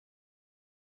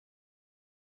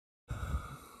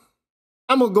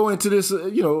 I'm going to go into this,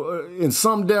 you know, in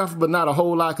some depth, but not a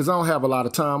whole lot, because I don't have a lot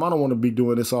of time. I don't want to be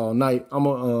doing this all night. I'm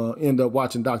going to end up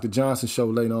watching Dr. Johnson's show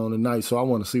later on tonight, so I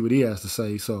want to see what he has to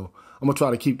say. So I'm going to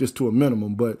try to keep this to a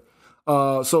minimum. But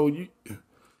so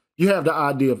you have the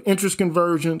idea of interest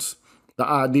convergence, the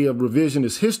idea of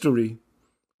revisionist history,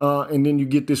 and then you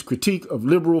get this critique of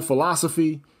liberal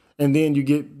philosophy, and then you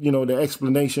get, you know, the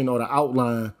explanation or the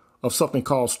outline of something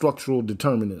called structural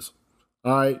determinism.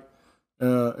 All right.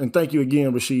 And thank you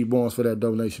again, Rasheed Barnes, for that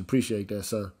donation. Appreciate that,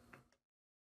 sir.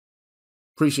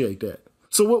 Appreciate that.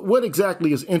 So what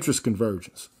exactly is interest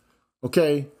convergence?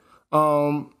 Okay.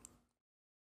 So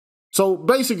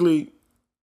basically,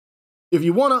 if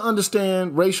you want to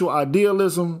understand racial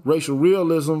idealism, racial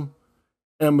realism,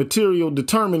 and material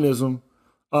determinism,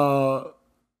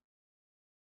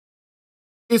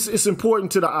 it's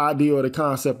important to the idea or the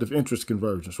concept of interest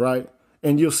convergence, right?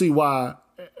 And you'll see why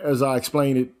as I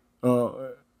explain it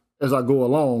as I go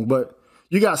along. But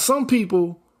you got some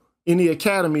people in the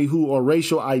academy who are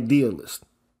racial idealists,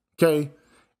 okay?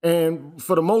 And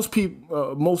for the most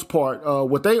part,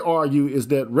 what they argue is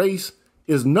that race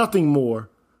is nothing more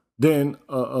than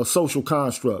a social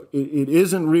construct. It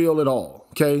isn't real at all,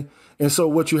 okay? And so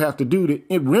what you have to do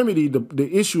to remedy the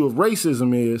issue of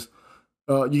racism is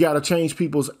you got to change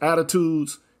people's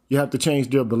attitudes, you have to change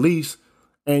their beliefs,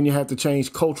 and you have to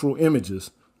change cultural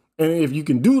images. And if you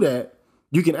can do that,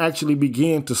 you can actually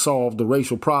begin to solve the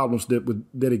racial problems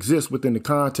that exist within the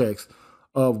context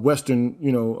of Western,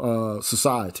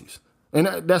 societies. And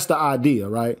that's the idea,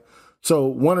 right? So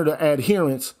one of the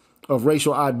adherents of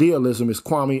racial idealism is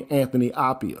Kwame Anthony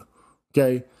Appiah,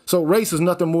 okay? So race is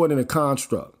nothing more than a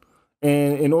construct.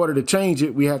 And in order to change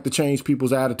it, we have to change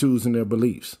people's attitudes and their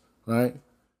beliefs, right?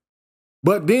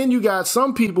 But then you got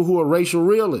some people who are racial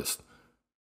realists.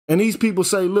 And these people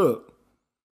say, look,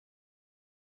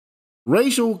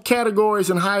 racial categories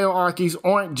and hierarchies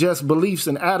aren't just beliefs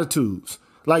and attitudes.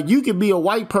 Like you could be a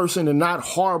white person and not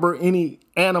harbor any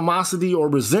animosity or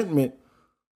resentment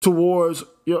towards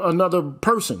another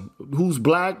person who's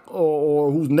black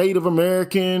or who's Native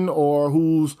American or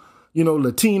who's,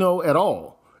 Latino at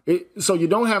all. So you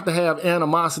don't have to have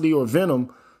animosity or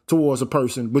venom towards a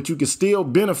person, but you can still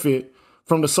benefit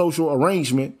from the social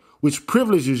arrangement, which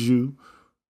privileges you,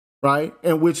 right?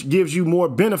 And which gives you more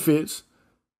benefits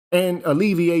and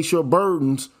alleviates your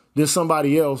burdens than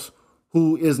somebody else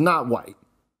who is not white.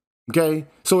 Okay?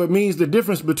 So it means the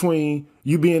difference between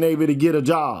you being able to get a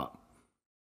job,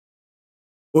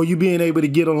 or you being able to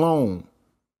get a loan,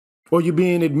 or you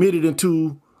being admitted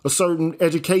into a certain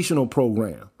educational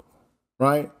program,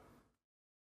 right?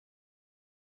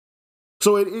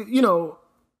 So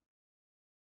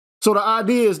so the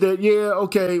idea is that,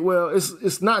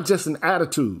 it's not just an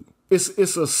attitude.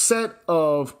 It's a set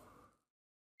of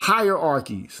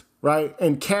hierarchies, right?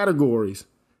 And categories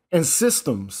and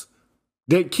systems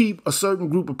that keep a certain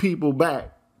group of people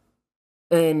back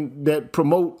and that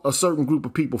promote a certain group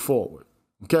of people forward.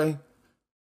 Okay.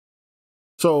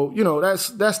 So, that's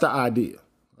the idea.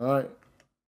 All right.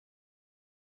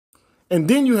 And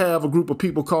then you have a group of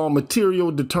people called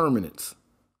material determinants.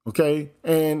 Okay.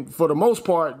 And for the most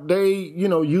part, they,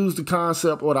 use the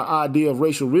concept or the idea of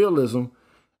racial realism.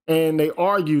 And they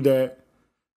argue that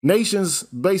nations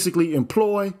basically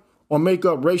employ or make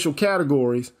up racial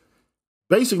categories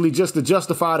basically just to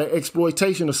justify the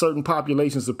exploitation of certain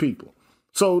populations of people.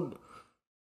 So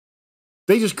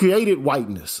they just created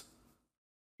whiteness.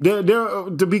 They're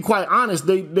to be quite honest,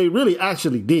 they really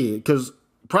actually did, because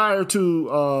prior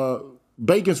to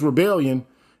Bacon's Rebellion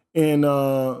in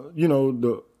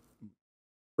the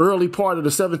early part of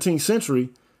the 17th century,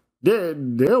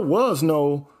 there was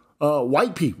no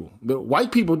white people. The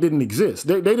white people didn't exist.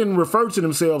 They didn't refer to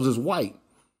themselves as white.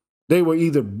 They were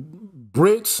either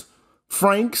Brits,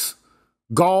 Franks,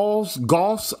 Gauls,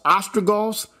 Goths,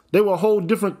 Ostrogoths. They were a whole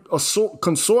different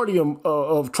consortium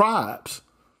of tribes.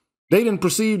 They didn't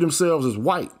perceive themselves as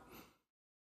white.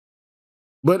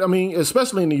 But I mean,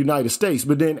 especially in the United States.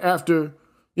 But then after,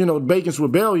 Bacon's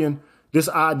Rebellion, this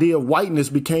idea of whiteness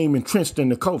became entrenched in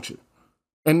the culture.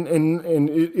 And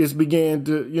it's begun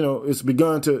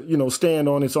to stand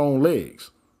on its own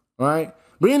legs. All right.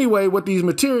 But anyway, what these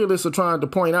materialists are trying to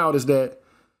point out is that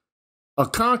a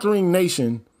conquering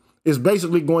nation is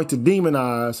basically going to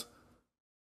demonize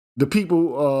the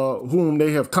people whom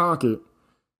they have conquered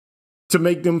to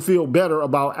make them feel better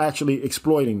about actually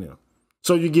exploiting them.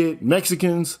 So you get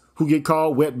Mexicans who get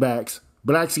called wetbacks,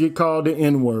 blacks get called the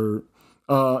N-word.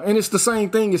 And it's the same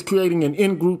thing as creating an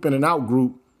in-group and an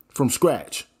out-group from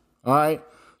scratch. All right.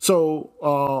 So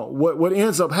what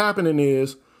ends up happening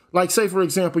is, like, say, for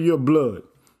example, you're blood.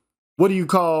 What do you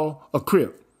call a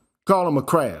Crip? Call them a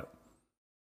crab.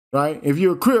 Right? If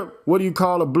you're a Crip, what do you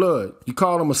call a blood? You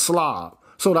call them a slob.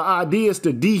 So the idea is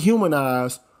to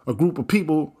dehumanize a group of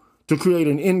people to create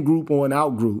an in-group or an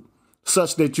out-group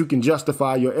such that you can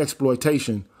justify your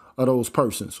exploitation of those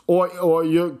persons or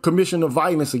your commission of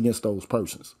violence against those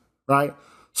persons, right?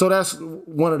 So that's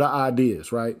one of the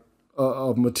ideas, right,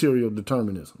 of material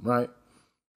determinism, right?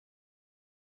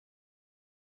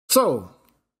 So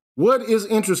what is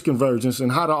interest convergence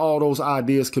and how do all those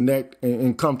ideas connect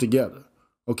and come together?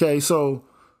 Okay, so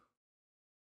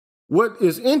what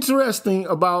is interesting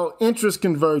about interest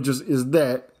convergence is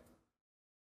that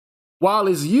while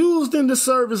it's used in the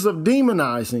service of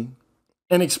demonizing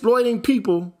and exploiting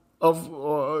people of,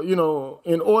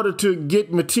 in order to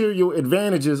get material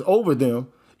advantages over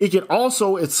them. It can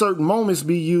also, at certain moments,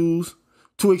 be used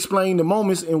to explain the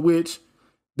moments in which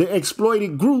the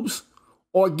exploited groups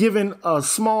are given a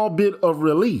small bit of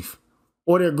relief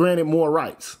or they're granted more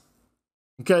rights.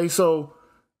 Okay, so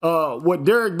what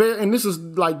Derek Bell, and this is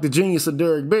like the genius of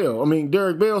Derek Bell. I mean,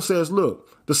 Derek Bell says,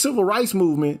 look, the civil rights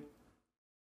movement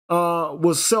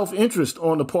was self-interest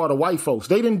on the part of white folks.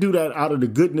 They didn't do that out of the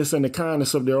goodness and the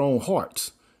kindness of their own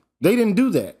hearts. They didn't do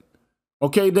that.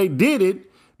 Okay, they did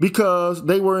it because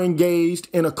they were engaged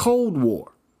in a Cold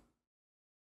War,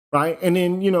 right? And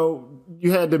then,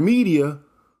 you had the media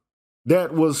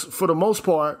that was, for the most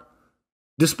part,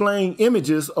 displaying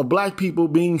images of black people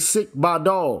being sick by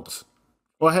dogs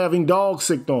or having dogs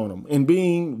sicked on them and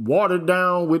being watered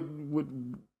down with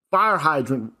fire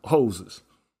hydrant hoses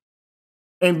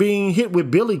and being hit with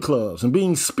billy clubs and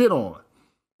being spit on.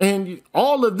 And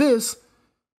all of this,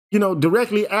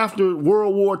 directly after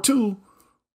World War II,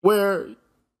 where,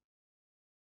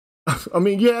 I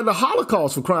mean, you had the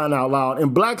Holocaust, for crying out loud,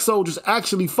 and black soldiers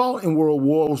actually fought in World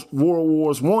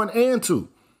Wars I and II.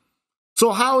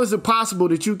 So how is it possible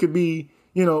that you could be,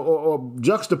 or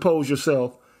juxtapose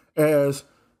yourself as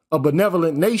a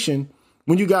benevolent nation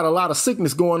when you got a lot of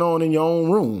sickness going on in your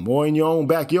own room or in your own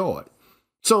backyard?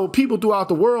 So people throughout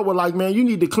the world were like, man, you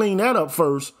need to clean that up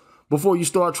first before you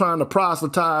start trying to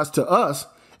proselytize to us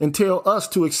and tell us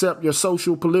to accept your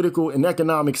social, political, and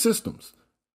economic systems,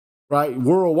 right?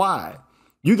 Worldwide.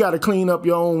 You got to clean up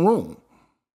your own room,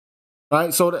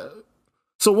 right? So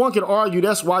one could argue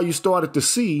that's why you started to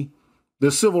see the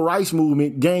civil rights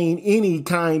movement gain any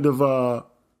kind of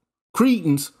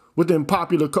credence within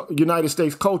popular United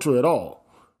States culture at all,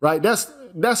 right?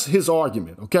 That's his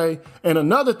argument, okay? And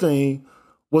another thing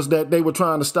was that they were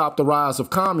trying to stop the rise of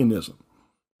communism,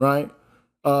 right?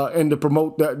 And to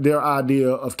promote their idea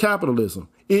of capitalism.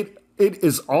 It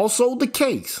is also the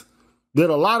case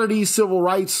that a lot of these civil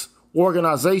rights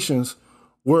organizations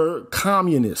were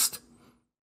communist.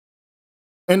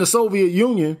 And the Soviet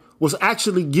Union was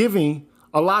actually giving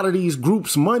a lot of these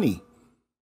groups money.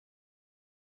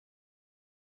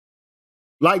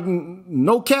 Like,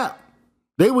 no cap.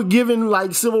 They were giving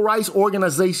like civil rights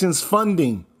organizations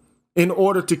funding in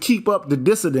order to keep up the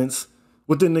dissidents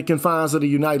within the confines of the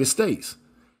United States.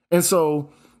 And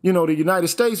so, the United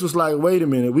States was like, wait a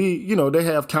minute, they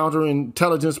have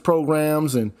counterintelligence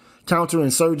programs and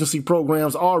counterinsurgency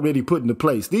programs already put into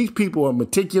place. These people are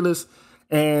meticulous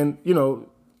and,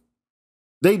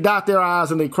 they dot their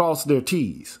I's and they cross their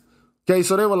T's. Okay,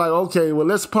 so they were like, okay, well,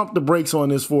 let's pump the brakes on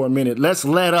this for a minute. Let's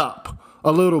let up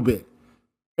a little bit.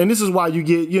 And this is why you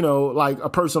get, like a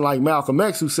person like Malcolm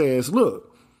X who says,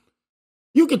 look,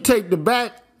 you could take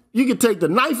the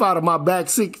knife out of my back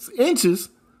 6 inches,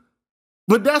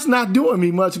 but that's not doing me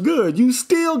much good. You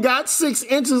still got 6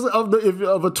 inches of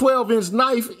a 12-inch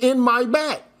knife in my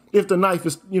back, if the knife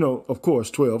is, of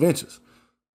course, 12 inches,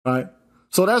 right?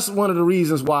 So that's one of the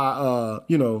reasons why,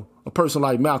 a person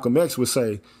like Malcolm X would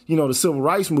say, the civil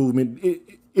rights movement,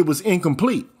 it was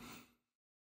incomplete.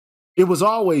 It was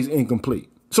always incomplete.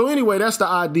 So anyway, that's the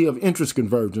idea of interest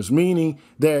convergence, meaning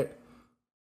that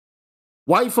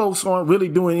white folks aren't really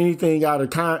doing anything out of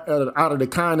the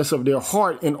kindness of their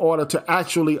heart in order to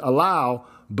actually allow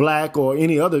black or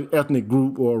any other ethnic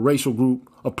group or racial group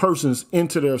of persons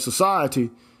into their society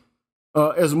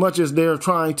as much as they're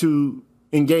trying to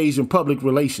engage in public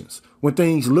relations when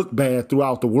things look bad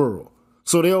throughout the world.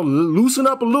 So they'll loosen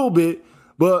up a little bit,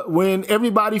 but when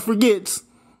everybody forgets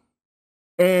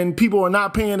and people are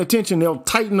not paying attention, they'll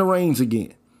tighten the reins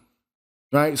again,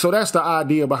 right? So that's the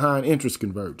idea behind interest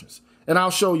convergence. And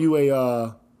I'll show you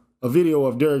a video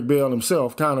of Derek Bell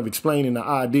himself kind of explaining the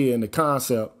idea and the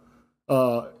concept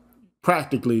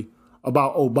practically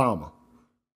about Obama.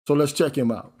 So let's check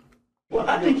him out. Well,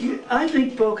 I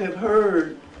think folk have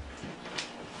heard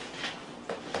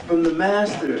from the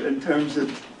master in terms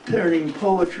of turning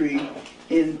poetry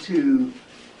into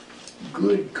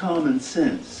good common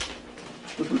sense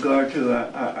with regard to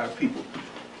our people.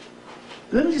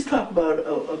 Let me just talk about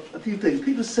a few things.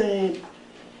 People say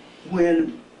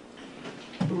when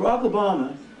Barack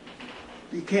Obama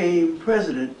became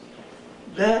president,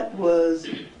 that was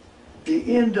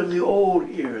the end of the old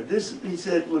era. This, he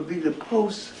said, would be the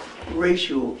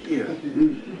post-racial era.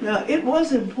 Now, it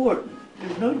was important.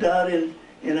 There's no doubt,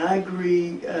 and I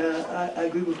agree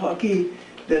with Hawkey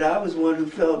that I was one who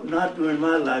felt not during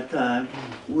my lifetime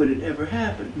would it ever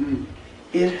happen.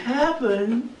 It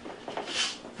happened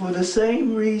for the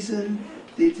same reason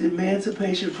the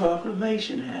Emancipation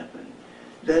Proclamation happened,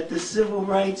 that the civil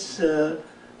rights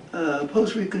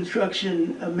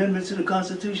post-Reconstruction amendments to the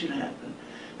Constitution happened.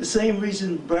 The same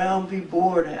reason Brown v.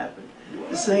 Board happened.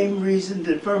 The same reason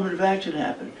that affirmative action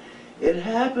happened. It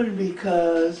happened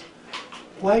because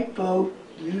white folk,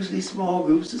 usually small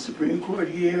groups, the Supreme Court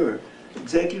here or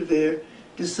executive there,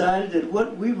 decided that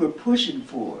what we were pushing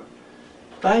for,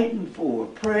 fighting for,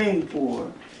 praying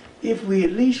for, if we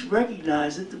at least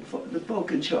recognize it, the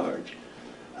folk in charge,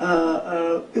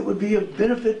 it would be of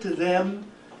benefit to them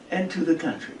and to the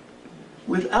country.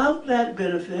 Without that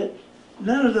benefit,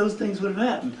 none of those things would have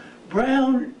happened.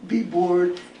 Brown v.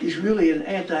 Board is really an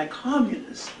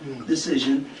anti-communist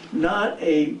decision, not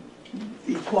a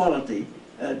equality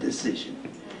decision.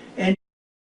 And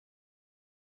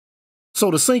so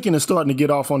the syncing is starting to get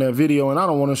off on that video, and I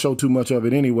don't want to show too much of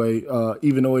it anyway.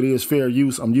 Even though it is fair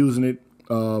use, I'm using it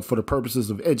for the purposes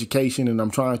of education, and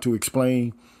I'm trying to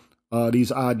explain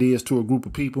these ideas to a group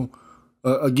of people.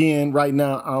 Again, right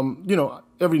now, you know,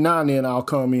 every now and then I'll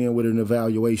come in with an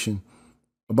evaluation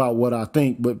about what I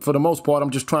think, but for the most part, I'm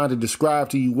just trying to describe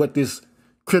to you what this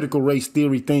critical race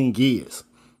theory thing is.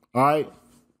 All right.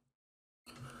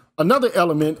 Another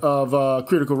element of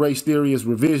critical race theory is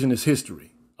revisionist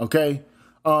history. Okay.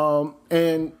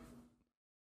 And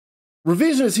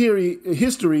revisionist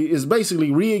history is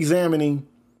basically re-examining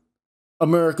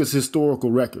America's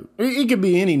historical record. It could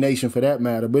be any nation for that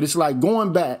matter, but it's like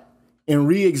going back and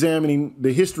re-examining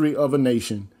the history of a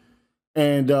nation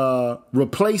and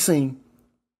replacing,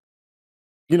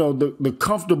 you know, the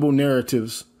comfortable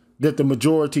narratives that the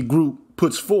majority group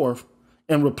puts forth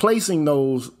and replacing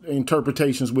those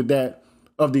interpretations with that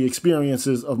of the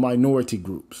experiences of minority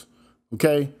groups.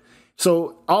 Okay.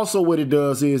 So also what it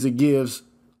does is it gives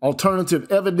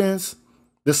alternative evidence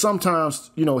that's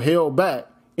sometimes, you know, held back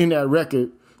in that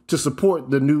record to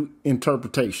support the new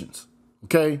interpretations.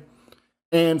 Okay.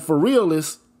 And for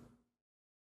realists,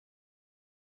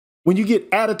 when you get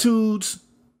attitudes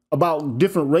about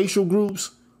different racial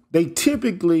groups, they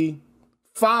typically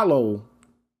follow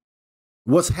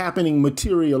what's happening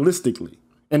materialistically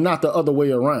and not the other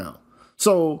way around.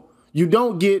 So you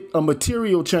don't get a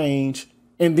material change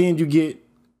and then you get,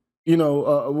 you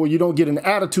know, well, you don't get an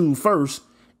attitude first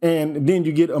and then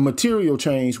you get a material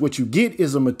change. What you get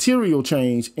is a material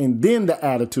change and then the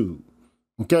attitude.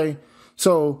 Okay.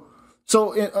 So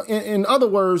in other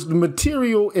words, the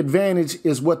material advantage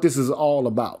is what this is all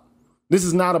about. This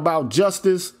is not about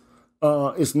justice.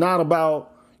 It's not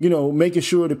about, you know, making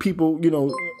sure that people, you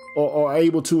know, are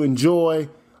able to enjoy,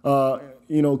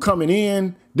 you know, coming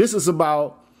in. This is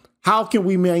about how can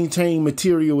we maintain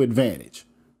material advantage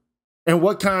and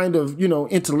what kind of, you know,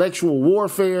 intellectual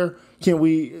warfare can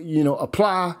we, you know,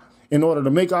 apply in order to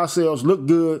make ourselves look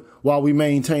good while we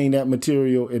maintain that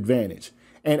material advantage.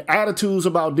 And attitudes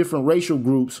about different racial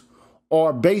groups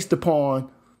are based upon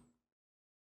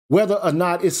whether or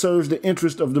not it serves the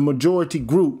interest of the majority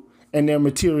group and their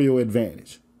material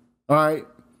advantage. All right.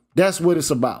 That's what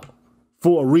it's about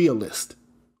for a realist,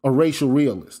 a racial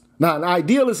realist. Now, an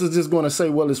idealist is just going to say,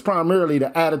 well, it's primarily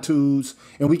the attitudes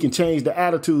and we can change the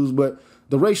attitudes. But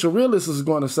the racial realist is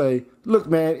going to say, look,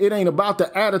 man, it ain't about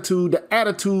the attitude. The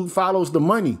attitude follows the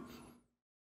money.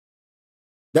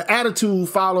 The attitude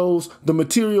follows the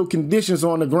material conditions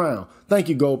on the ground. Thank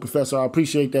you, Gold Professor. I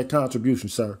appreciate that contribution,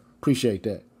 sir. Appreciate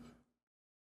that.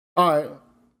 All right.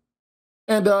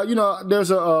 And, you know,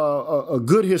 there's a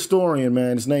good historian,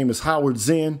 man. His name is Howard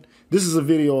Zinn. This is a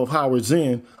video of Howard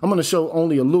Zinn. I'm going to show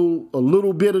only a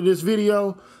little bit of this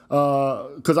video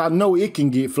because I know it can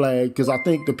get flagged because I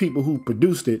think the people who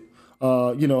produced it,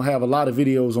 you know, have a lot of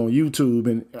videos on YouTube.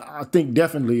 And I think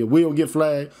definitely it will get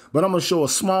flagged. But I'm going to show a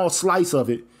small slice of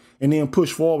it and then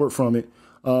push forward from it.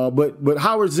 But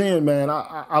Howard Zinn, man,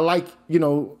 I like, you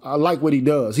know, I like what he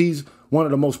does. He's one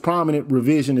of the most prominent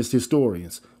revisionist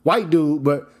historians. White dude,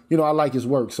 but, you know, I like his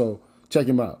work. So check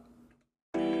him out.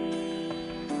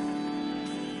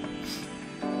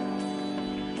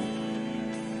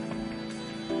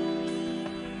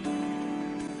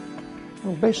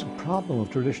 Well, the basic problem of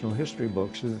traditional history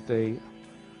books is that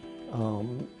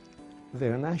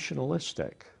they're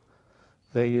nationalistic.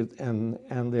 They're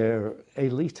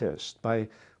elitist. By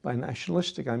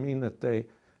nationalistic, I mean that they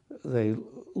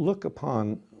look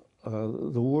upon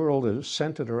the world as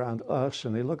centered around us,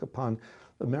 and they look upon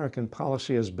American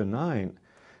policy as benign.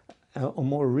 A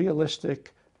more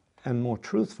realistic and more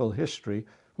truthful history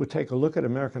would take a look at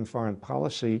American foreign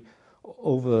policy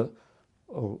over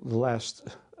the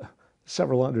last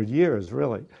several hundred years,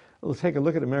 really. It'll take a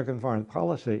look at American foreign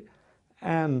policy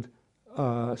and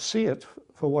see it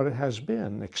for what it has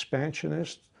been: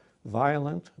 expansionist,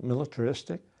 violent,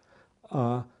 militaristic.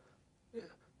 In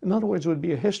other words, it would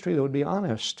be a history that would be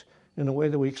honest in the way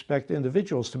that we expect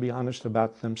individuals to be honest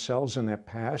about themselves and their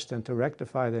past and to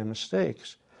rectify their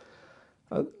mistakes.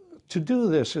 To do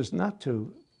this is not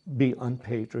to be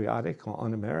unpatriotic or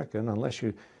un-American, unless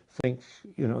you think,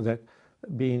 that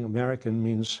being American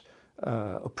means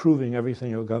approving everything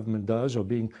your government does, or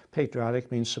being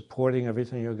patriotic means supporting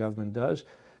everything your government does.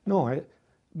 No,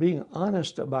 being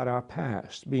honest about our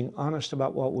past, being honest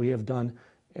about what we have done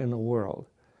in the world,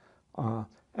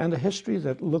 and a history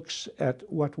that looks at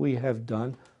what we have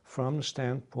done from the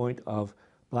standpoint of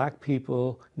Black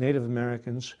people, Native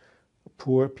Americans,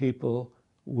 poor people,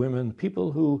 women,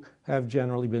 people who have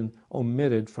generally been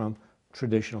omitted from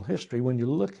traditional history. When you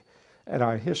look at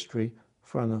our history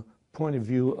from the point of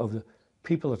view of the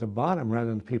people at the bottom rather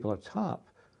than the people at the top,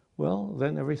 well,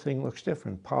 then everything looks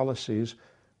different. Policies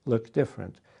look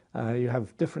different. You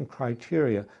have different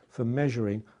criteria for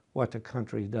measuring what the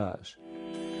country does.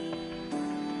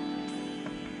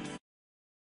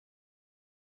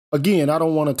 Again, I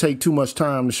don't want to take too much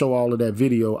time to show all of that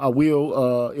video. I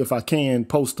will, if I can,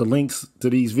 post the links to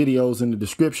these videos in the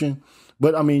description.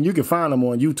 But, I mean, you can find them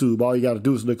on YouTube. All you got to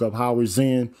do is look up Howard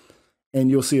Zinn, and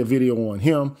you'll see a video on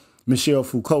him. Michel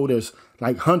Foucault, there's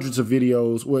like hundreds of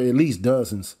videos, or at least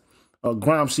dozens.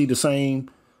 Gramsci, the same.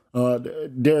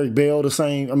 Derek Bell, the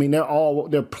same. I mean,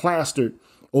 they're plastered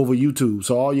over YouTube.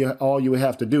 So all you would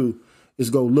have to do is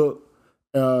go look,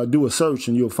 do a search,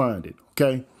 and you'll find it,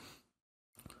 okay?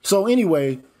 So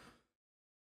anyway,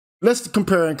 let's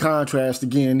compare and contrast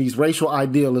again these racial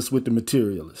idealists with the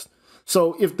materialists.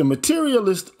 So if the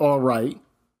materialists are right,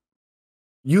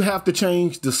 you have to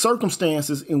change the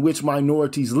circumstances in which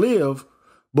minorities live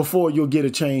before you'll get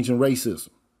a change in racism,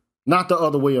 not the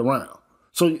other way around.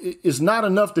 So it's not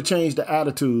enough to change the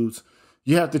attitudes.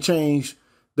 You have to change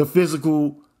the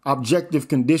physical, objective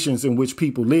conditions in which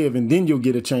people live, and then you'll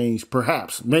get a change,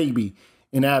 perhaps, maybe,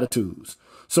 in attitudes.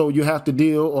 So you have to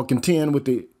deal or contend with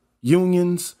the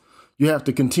unions. You have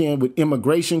to contend with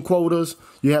immigration quotas.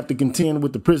 You have to contend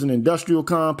with the prison industrial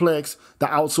complex, the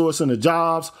outsourcing of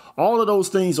jobs. All of those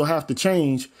things will have to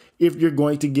change if you're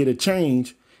going to get a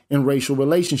change in racial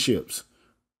relationships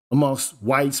amongst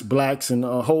whites, blacks, and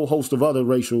a whole host of other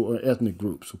racial or ethnic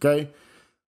groups, okay?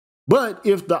 But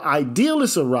if the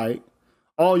idealists are right,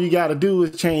 all you got to do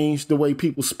is change the way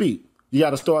people speak. You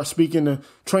got to start speaking to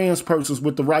trans persons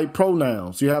with the right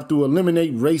pronouns. You have to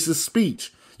eliminate racist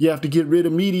speech. You have to get rid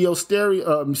of media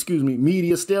stereotypes.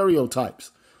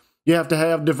 You have to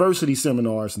have diversity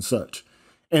seminars and such.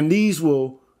 And these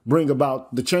will bring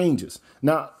about the changes.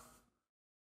 Now,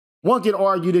 one could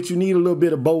argue that you need a little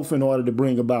bit of both in order to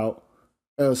bring about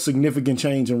a significant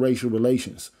change in racial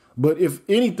relations. But if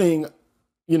anything,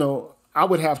 I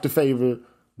would have to favor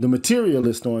the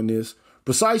materialist on this,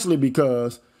 precisely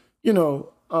because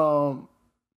people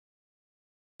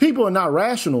are not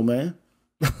rational, man.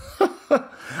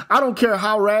 I don't care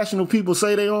how rational people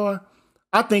say they are.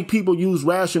 I think people use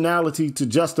rationality to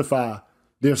justify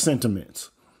their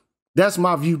sentiments. That's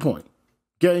my viewpoint,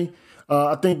 okay?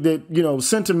 I think that,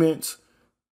 sentiments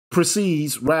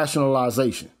precedes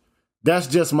rationalization. That's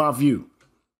just my view.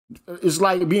 It's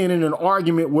like being in an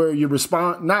argument where you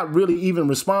respond, not really even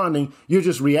responding, you're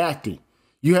just reacting.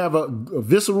 You have a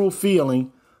visceral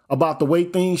feeling about the way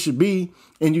things should be,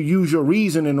 and you use your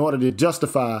reason in order to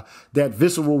justify that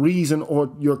visceral reason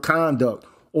or your conduct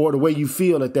or the way you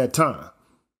feel at that time.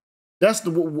 That's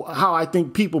how I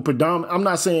think people predominate. I'm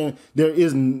not saying there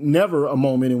is never a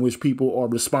moment in which people are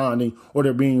responding or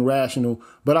they're being rational,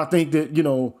 but I think that,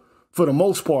 for the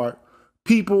most part,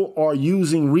 people are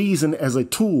using reason as a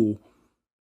tool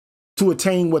to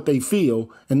attain what they feel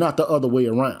and not the other way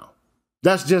around.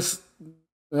 That's just,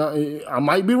 I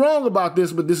might be wrong about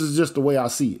this, but this is just the way I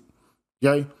see it.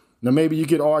 Okay. Now, maybe you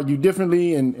could argue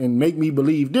differently and make me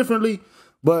believe differently,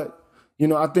 but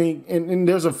I think, and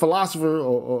there's a philosopher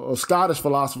or a Scottish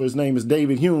philosopher, his name is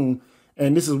David Hume,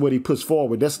 and this is what he puts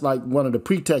forward. That's like one of the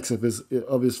pretexts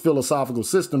of his philosophical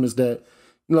system is that,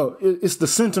 it's the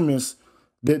sentiments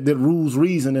that rules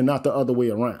reason and not the other way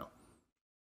around.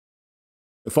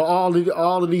 For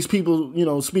all of these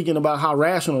people, speaking about how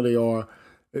rational they are,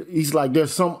 he's like,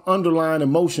 there's some underlying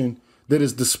emotion that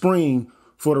is the spring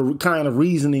for the kind of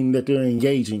reasoning that they're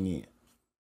engaging in.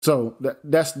 So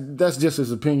that's just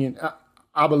his opinion.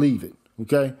 I believe it,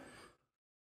 okay?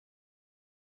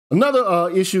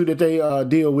 Another issue that they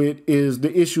deal with is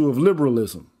the issue of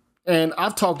liberalism. And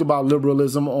I've talked about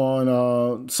liberalism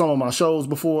on some of my shows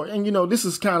before. And, this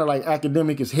is kind of like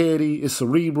academic. It's heady, it's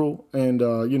cerebral, and,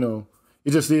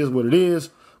 it just is what it is.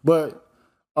 But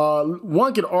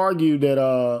one could argue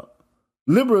that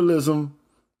liberalism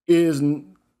is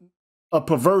a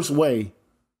perverse way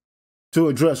to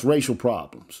address racial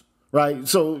problems. right?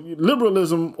 So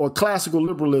liberalism or classical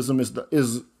liberalism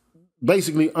is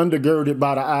basically undergirded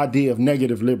by the idea of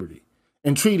negative liberty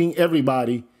and treating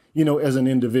everybody, as an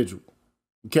individual.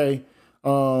 Okay,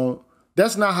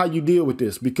 that's not how you deal with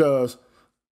this, because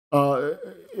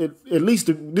at least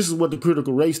this is what the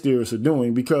critical race theorists are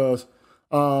doing, because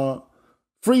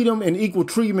freedom and equal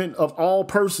treatment of all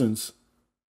persons,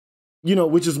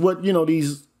 which is what,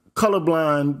 these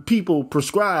colorblind people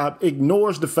prescribe,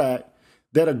 ignores the fact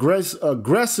that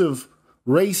aggressive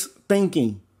race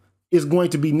thinking is going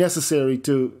to be necessary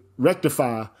to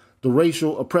rectify the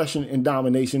racial oppression and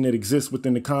domination that exists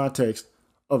within the context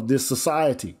of this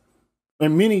society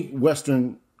and many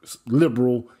Western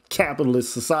liberal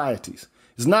capitalist societies.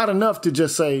 It's not enough to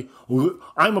just say, well,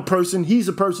 I'm a person, he's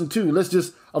a person too. Let's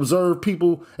just observe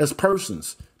people as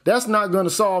persons. That's not going to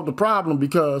solve the problem,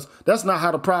 because that's not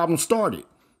how the problem started.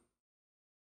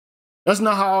 That's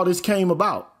not how all this came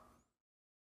about.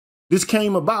 This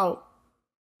came about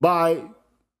by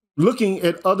looking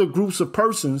at other groups of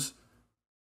persons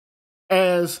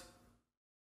as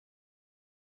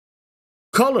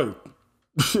colored.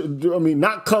 I mean,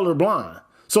 not colorblind.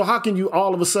 So how can you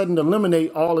all of a sudden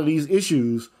eliminate all of these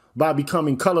issues by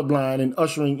becoming colorblind and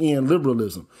ushering in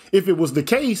liberalism? If it was the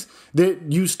case that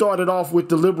you started off with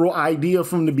the liberal idea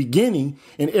from the beginning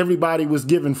and everybody was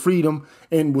given freedom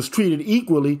and was treated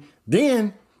equally,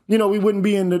 then, we wouldn't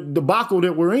be in the debacle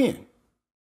that we're in.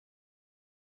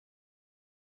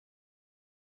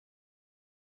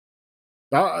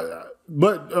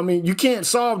 But I mean, you can't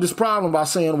solve this problem by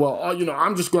saying, well,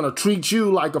 I'm just going to treat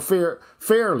you like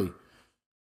fairly.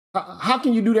 How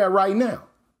can you do that right now?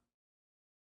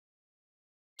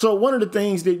 So one of the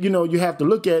things that, you have to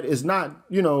look at is not,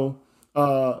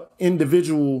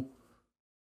 individual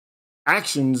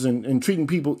actions and treating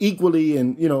people equally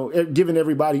and, giving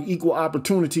everybody equal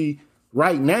opportunity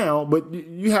right now, but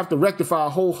you have to rectify a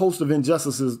whole host of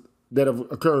injustices that have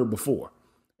occurred before.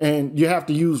 And you have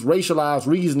to use racialized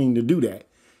reasoning to do that.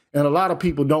 And a lot of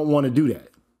people don't want to do that.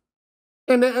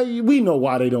 And we know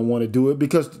why they don't want to do it,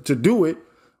 because to do it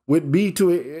would be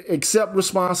to accept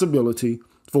responsibility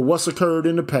for what's occurred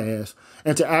in the past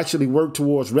and to actually work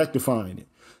towards rectifying it.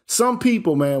 Some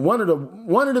people, man, one of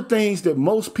the things that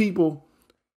most people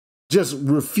just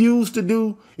refuse to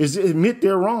do is to admit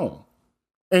they're wrong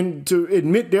and to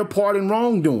admit their part in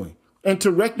wrongdoing and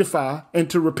to rectify and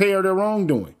to repair their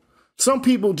wrongdoing. Some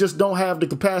people just don't have the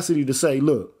capacity to say,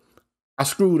 look, I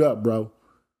screwed up, bro.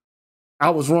 I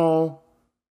was wrong.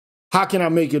 How can I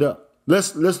make it up?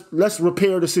 Let's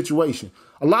repair the situation.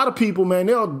 A lot of people, man,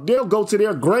 they'll go to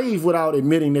their grave without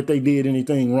admitting that they did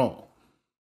anything wrong.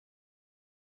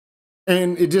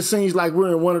 And it just seems like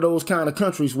we're in one of those kind of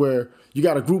countries where you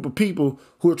got a group of people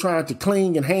who are trying to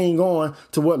cling and hang on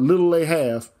to what little they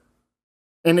have,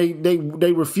 and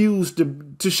they refuse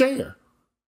to share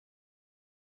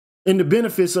in the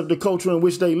benefits of the culture in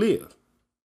which they live.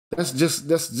 That's just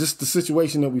the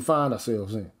situation that we find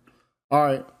ourselves in. All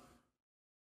right.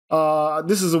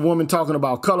 This is a woman talking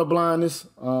about color blindness.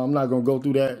 I'm not going to go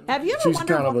through that. Have you ever She's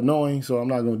kind of annoying, so I'm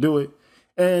not going to do it.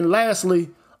 And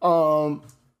lastly,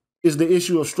 is the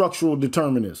issue of structural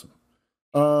determinism.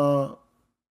 And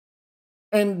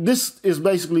this is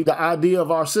basically the idea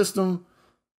of our system,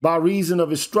 by reason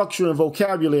of its structure and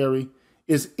vocabulary,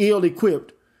 is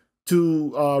ill-equipped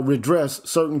to redress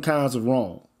certain kinds of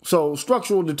wrong. So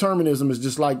structural determinism is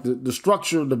just like the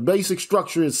structure, the basic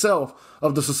structure itself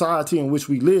of the society in which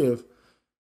we live.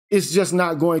 It's just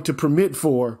not going to permit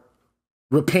for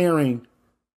repairing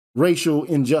racial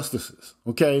injustices,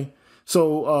 okay?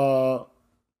 So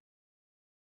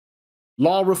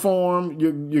law reform,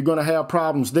 you're going to have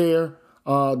problems there.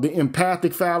 The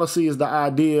empathic fallacy is the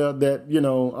idea that,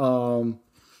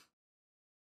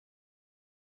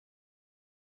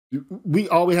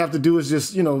 all we have to do is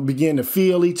just, begin to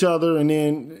feel each other, and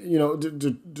then,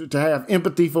 to have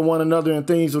empathy for one another and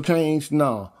things will change.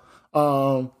 No.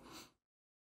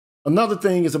 Another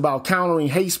thing is about countering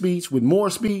hate speech with more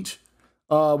speech.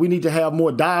 We need to have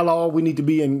more dialogue. We need to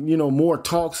be in, more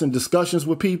talks and discussions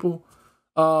with people.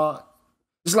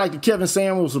 It's like the Kevin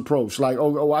Samuels approach, like,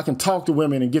 I can talk to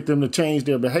women and get them to change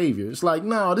their behavior. It's like,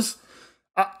 no,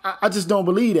 I just don't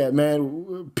believe that,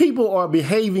 man. People are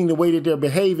behaving the way that they're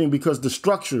behaving because the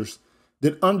structures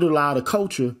that underlie the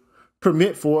culture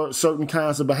permit for certain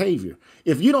kinds of behavior.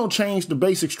 If you don't change the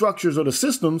basic structures or the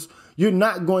systems, you're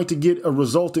not going to get a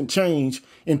resultant change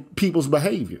in people's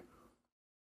behavior.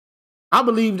 I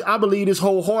believe this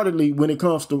wholeheartedly when it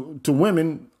comes to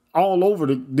women all over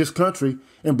this country,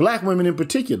 and black women in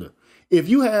particular. If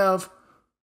you have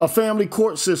a family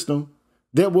court system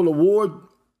that will award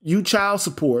you child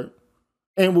support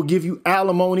and will give you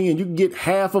alimony and you can get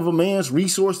half of a man's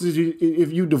resources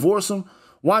if you divorce him,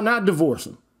 why not divorce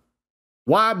him?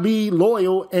 Why be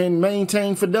loyal and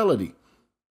maintain fidelity?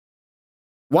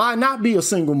 Why not be a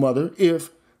single mother if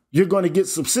you're going to get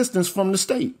subsistence from the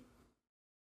state?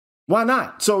 Why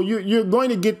not? So you're going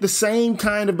to get the same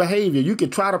kind of behavior. You can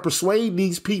try to persuade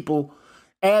these people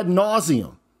ad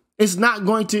nauseum. It's not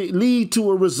going to lead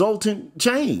to a resultant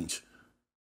change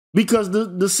because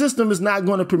the system is not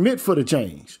going to permit for the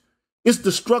change. It's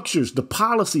the structures, the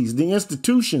policies, the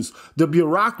institutions, the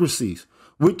bureaucracies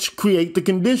which create the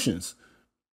conditions.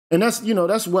 And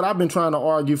that's what I've been trying to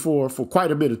argue for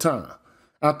quite a bit of time.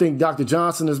 I think Dr.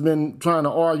 Johnson has been trying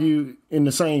to argue in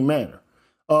the same manner.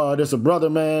 There's a brother,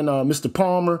 man, Mr.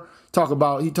 Palmer,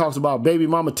 he talks about baby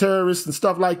mama terrorists and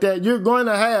stuff like that. You're going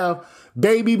to have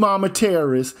baby mama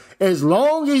terrorists as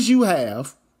long as you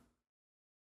have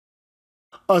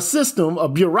a system, a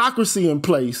bureaucracy in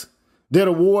place that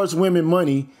awards women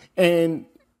money and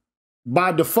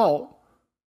by default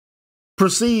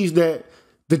perceives that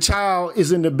the child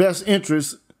is in the best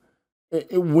interest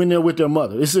when they're with their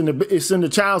mother. It's in the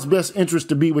child's best interest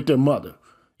to be with their mother.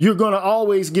 You're going to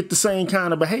always get the same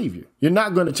kind of behavior. You're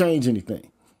not going to change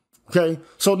anything. Okay.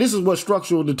 So this is what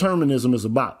structural determinism is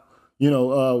about,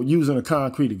 using a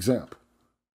concrete example.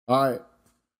 All right.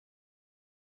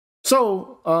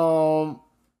 So,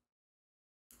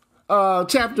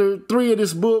 chapter 3 of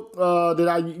this book, that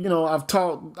I've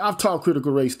taught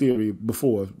critical race theory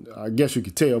before, I guess you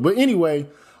could tell. But anyway,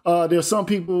 there's some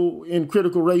people in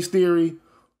critical race theory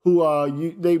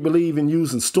who, they believe in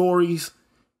using stories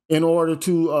in order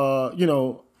to,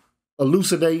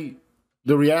 elucidate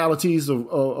the realities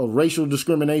of racial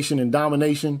discrimination and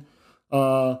domination.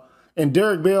 And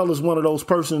Derek Bell is one of those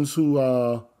persons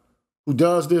who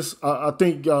does this. I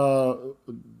think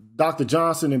Dr.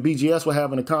 Johnson and BGS were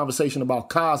having a conversation about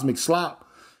cosmic slop.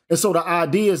 And so the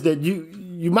idea is that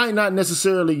you might not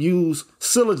necessarily use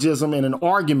syllogism in an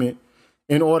argument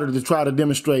in order to try to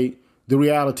demonstrate the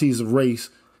realities of race,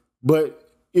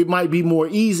 but it might be more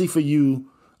easy for you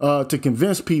to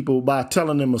convince people by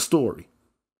telling them a story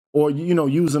or,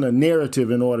 using a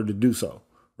narrative in order to do so,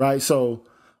 right? So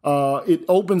it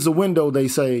opens a window, they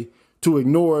say, to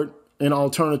ignore it in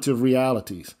alternative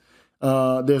realities.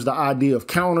 There's the idea of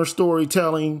counter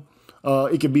storytelling.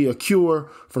 It could be a cure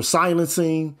for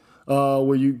silencing,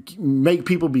 where you make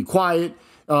people be quiet.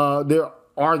 They're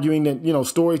arguing that,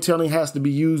 storytelling has to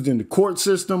be used in the court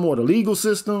system or the legal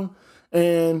system.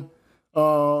 And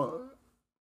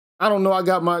I don't know. I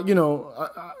got my,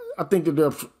 I think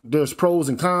that there's pros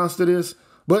and cons to this.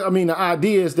 But I mean, the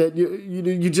idea is that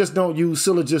you just don't use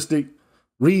syllogistic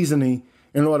reasoning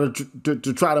in order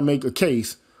to try to make a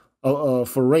case for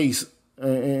race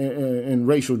and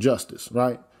racial justice,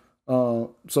 right?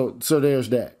 So there's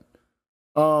that.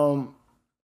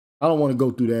 I don't want to go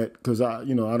through that because I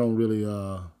don't really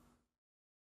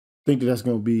think that that's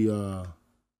going to be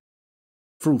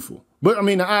fruitful. But I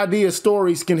mean, the idea is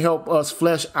stories can help us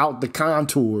flesh out the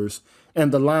contours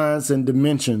and the lines and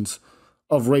dimensions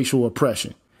of racial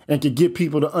oppression and can get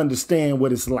people to understand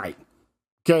what it's like.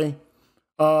 Okay.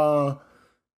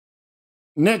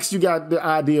 Next, you got the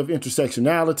idea of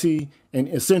intersectionality and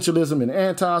essentialism and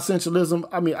anti-essentialism.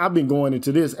 I mean, I've been going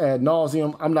into this ad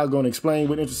nauseum. I'm not going to explain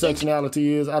what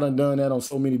intersectionality is. I done that on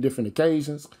so many different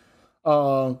occasions.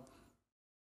 But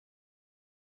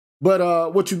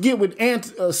what you get with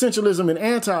essentialism and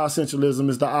anti-essentialism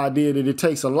is the idea that it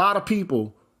takes a lot of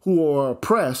people who are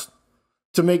oppressed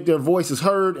to make their voices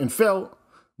heard and felt,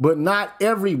 but not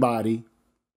everybody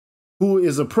who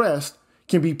is oppressed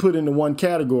can be put into one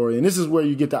category. And this is where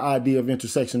you get the idea of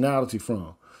intersectionality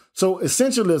from. So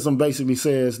essentialism basically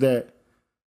says that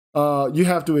you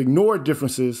have to ignore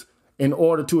differences in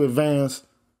order to advance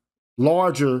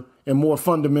larger and more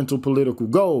fundamental political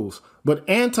goals. But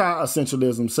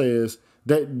anti-essentialism says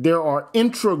that there are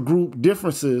intra-group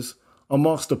differences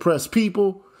amongst oppressed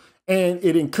people, and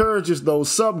it encourages those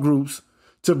subgroups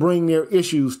to bring their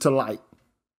issues to light.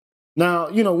 Now,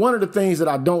 one of the things that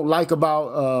I don't like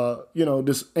about,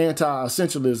 this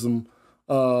anti-essentialism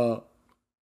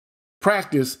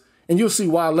practice, and you'll see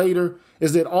why later,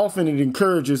 is that often it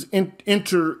encourages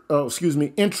intra-group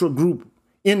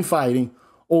infighting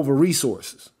over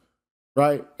resources,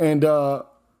 right? And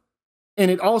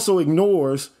it also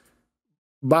ignores,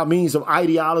 by means of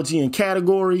ideology and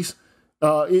categories,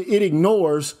 it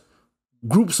ignores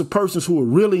groups of persons who are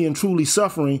really and truly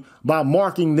suffering by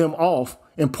marking them off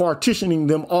and partitioning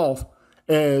them off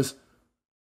as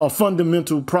a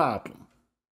fundamental problem.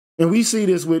 And we see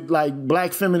this with like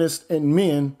black feminists and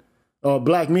men,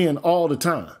 black men all the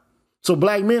time. So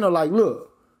black men are like,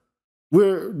 look,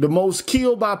 we're the most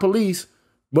killed by police,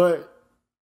 but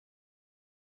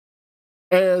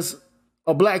as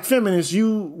a black feminist,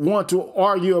 you want to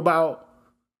argue about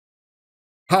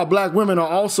how black women are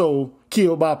also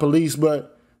killed by police,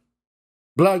 but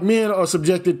black men are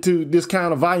subjected to this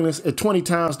kind of violence at 20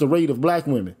 times the rate of black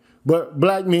women. But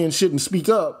black men shouldn't speak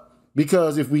up,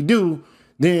 because if we do,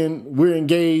 then we're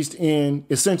engaged in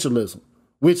essentialism,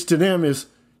 which to them is,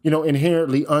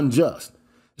 inherently unjust.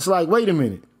 It's like, wait a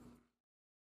minute.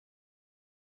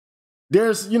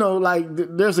 There's,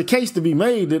 there's a case to be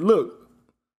made that, look,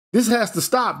 this has to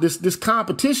stop. This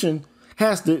competition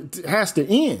has to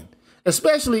end,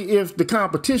 especially if the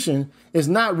competition is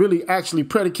not really actually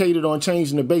predicated on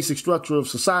changing the basic structure of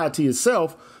society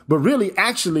itself, but really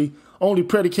actually only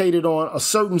predicated on a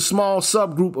certain small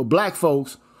subgroup of black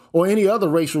folks or any other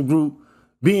racial group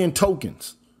being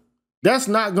tokens. That's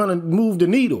not going to move the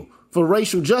needle for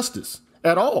racial justice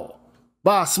at all.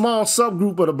 By a small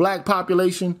subgroup of the black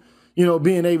population,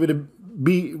 being able to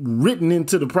be written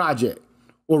into the project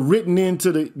or written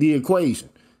into the equation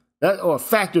or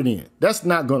factored in. That's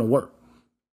not going to work.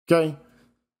 Okay.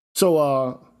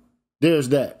 So there's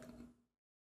that.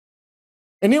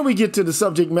 And then we get to the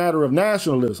subject matter of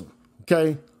nationalism.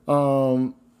 Okay.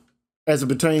 As it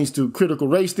pertains to critical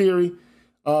race theory,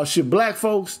 should black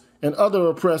folks and other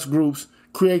oppressed groups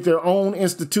create their own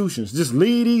institutions? Just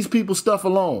leave these people stuff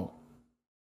alone,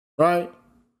 right?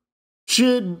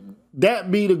 Should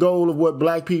that be the goal of what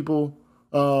black people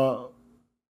are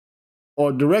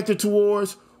directed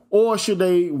towards? Or should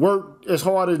they work as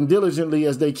hard and diligently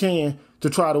as they can to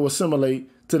try to assimilate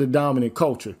to the dominant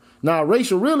culture? Now, a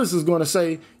racial realist is going to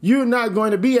say, you're not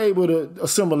going to be able to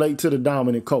assimilate to the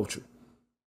dominant culture.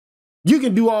 You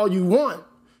can do all you want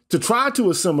to try to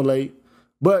assimilate,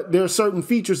 but there are certain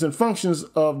features and functions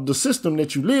of the system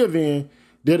that you live in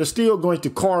that are still going to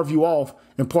carve you off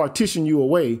and partition you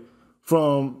away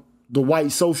from the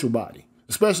white social body,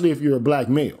 especially if you're a black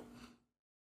male.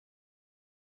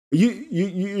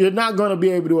 You're not going to be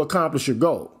able to accomplish your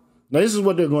goal. Now, this is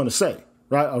what they're going to say,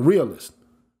 right? A realist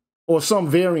or some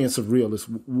variants of realists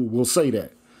will say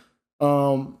that.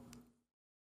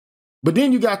 But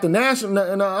then you got the national,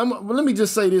 and let me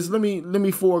just say this, let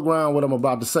me foreground what I'm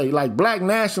about to say. Like, black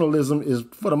nationalism is,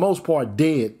 for the most part,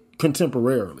 dead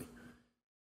contemporarily.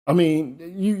 I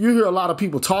mean, you hear a lot of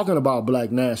people talking about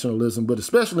black nationalism, but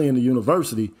especially in the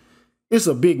university, it's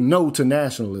a big no to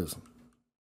nationalism.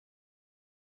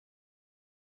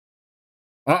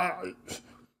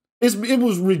 It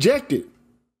was rejected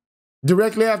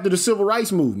directly after the civil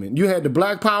rights movement. You had the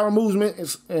Black Power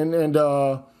movement and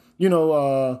the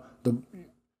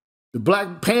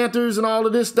Black Panthers and all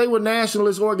of this. They were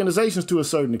nationalist organizations to a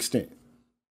certain extent.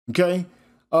 Okay.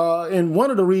 And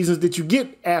one of the reasons that you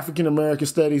get African American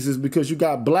studies is because you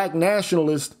got black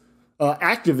nationalist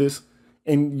activists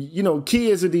and,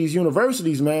 kids at these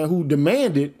universities, man, who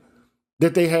demanded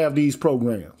that they have these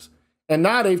programs. And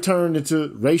now they've turned into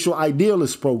racial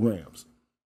idealist programs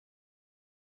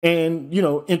and,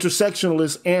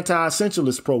 intersectionalist,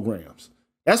 anti-essentialist programs.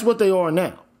 That's what they are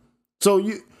now. So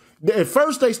at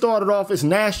first they started off as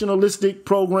nationalistic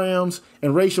programs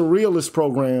and racial realist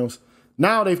programs.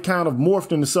 Now they've kind of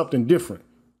morphed into something different.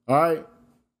 All right.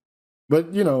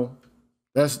 But,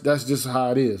 that's just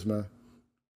how it is, man.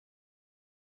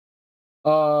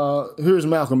 Here's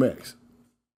Malcolm X.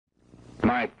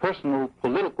 My personal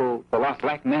political philosophy,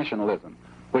 black nationalism,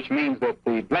 which means that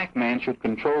the black man should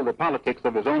control the politics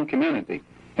of his own community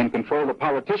and control the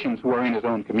politicians who are in his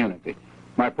own community.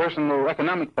 My personal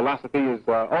economic philosophy is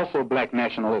also black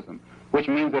nationalism, which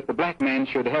means that the black man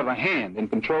should have a hand in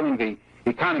controlling the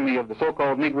economy of the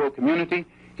so-called Negro community.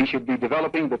 He should be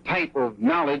developing the type of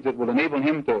knowledge that will enable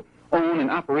him to own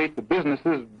and operate the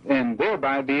businesses and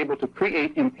thereby be able to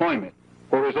create employment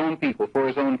for his own people, for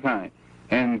his own kind.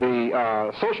 And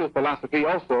the social philosophy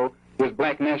also is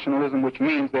black nationalism, which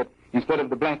means that instead of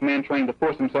the black man trying to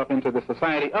force himself into the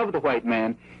society of the white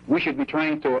man, we should be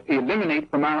trying to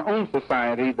eliminate from our own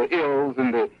society the ills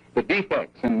and the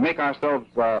defects and make ourselves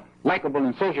likable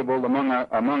and sociable among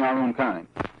our own kind.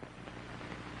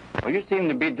 Well, you seem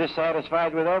to be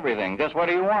dissatisfied with everything. Just what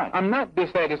do you want? I'm not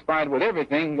dissatisfied with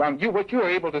everything. What you are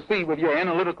able to see with your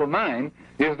analytical mind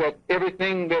is that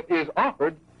everything that is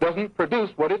offered doesn't produce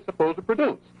what it's supposed to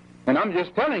produce. And I'm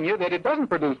just telling you that it doesn't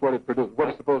produce what it's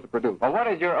supposed to produce. Well, what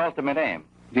is your ultimate aim?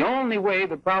 The only way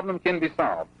the problem can be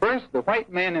solved. First, the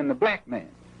white man and the black man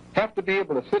have to be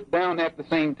able to sit down at the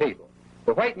same table.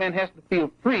 The white man has to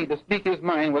feel free to speak his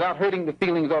mind without hurting the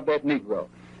feelings of that Negro.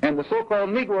 And the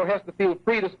so-called Negro has to feel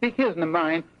free to speak his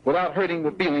mind without hurting the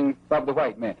feelings of the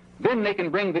white man. then they can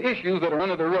bring the issues that are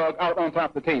under the rug out on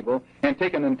top of the table and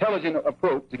take an intelligent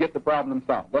approach to get the problem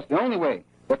solved. That's the only way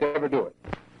that they ever do it.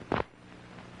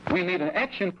 We need an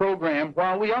action program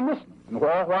while we are Muslims,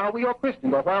 or while we are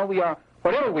Christians, or while we are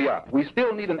whatever we are. We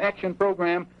still need an action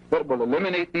program that will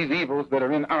eliminate these evils that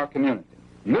are in our community.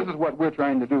 And this is what we're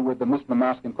trying to do with the Muslim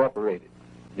Mosque Incorporated.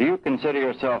 Do you consider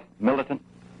yourself militant?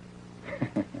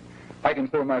 I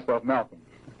consider myself Malcolm.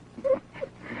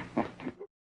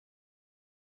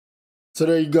 So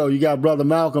there you go. You got Brother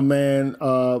Malcolm, man,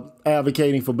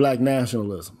 advocating for black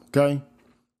nationalism, okay?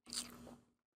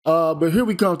 But here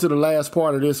we come to the last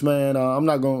part of this, man. I'm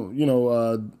not going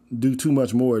to, do too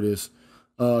much more of this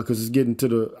because it's getting to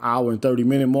the hour and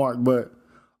 30-minute mark. But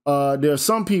there are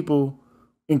some people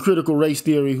in critical race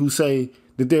theory who say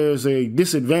that there's a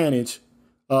disadvantage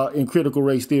in critical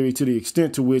race theory to the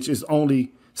extent to which it's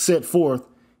only set forth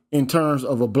in terms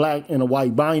of a black and a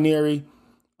white binary.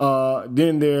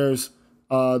 Then there's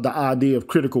the idea of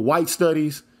critical white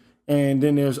studies, and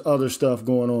then there's other stuff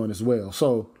going on as well.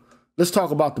 So let's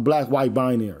talk about the black-white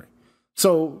binary.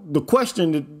 So the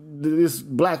question that this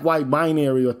black-white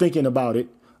binary, or thinking about it,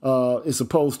 is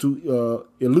supposed to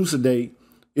elucidate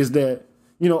is that,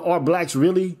 are blacks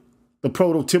really the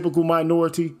prototypical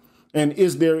minority? And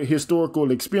is their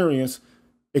historical experience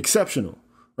exceptional,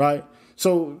 right?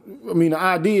 So, I mean, the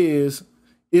idea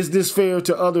is this fair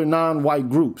to other non-white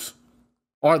groups?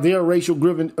 Are their racial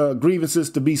grievances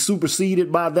to be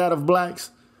superseded by that of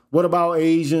blacks? What about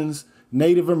Asians,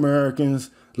 Native Americans,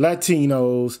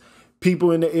 Latinos,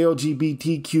 people in the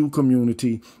LGBTQ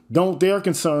community? Don't their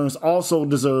concerns also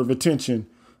deserve attention,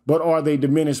 but are they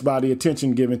diminished by the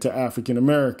attention given to African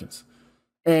Americans?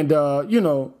 And,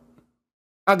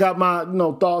 I got my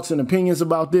thoughts and opinions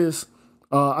about this.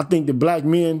 I think that black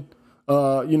men,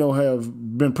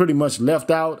 have been pretty much left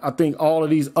out. I think all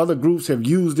of these other groups have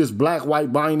used this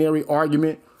black-white binary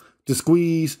argument to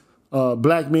squeeze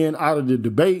black men out of the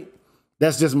debate.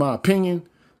 That's just my opinion.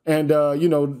 And,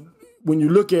 when you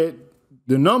look at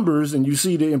the numbers and you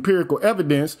see the empirical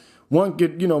evidence, one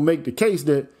could, make the case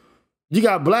that you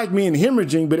got black men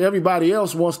hemorrhaging, but everybody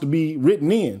else wants to be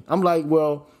written in. I'm like,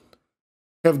 well,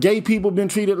 have gay people been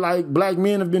treated like black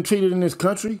men have been treated in this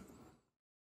country?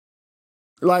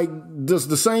 Like, does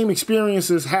the same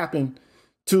experiences happen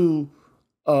to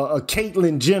a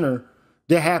Caitlyn Jenner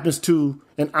that happens to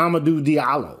an Amadou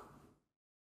Diallo?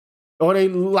 Are they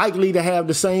likely to have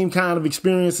the same kind of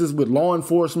experiences with law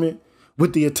enforcement,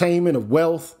 with the attainment of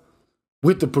wealth,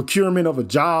 with the procurement of a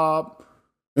job,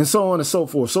 and so on and so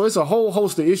forth? So it's a whole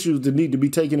host of issues that need to be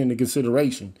taken into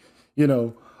consideration,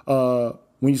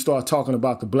 when you start talking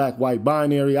about the black-white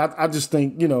binary. I just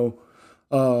think,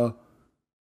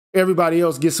 everybody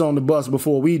else gets on the bus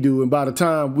before we do. And by the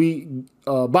time we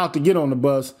about to get on the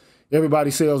bus, everybody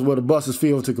says, well, the bus is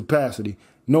filled to capacity.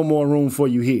 No more room for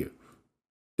you here.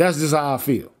 That's just how I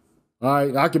feel. All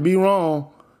right. I could be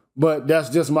wrong, but that's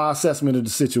just my assessment of the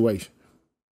situation.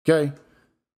 Okay.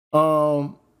 But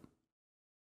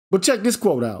check this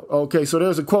quote out. Okay. So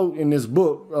there's a quote in this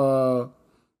book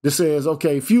that says,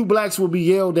 okay, few blacks will be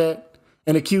yelled at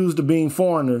and accused of being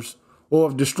foreigners or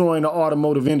of destroying the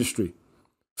automotive industry.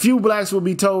 Few blacks will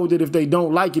be told that if they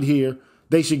don't like it here,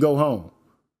 they should go home.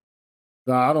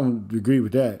 I don't agree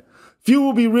with that. Few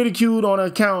will be ridiculed on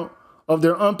account of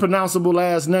their unpronounceable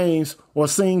last names or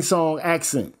sing-song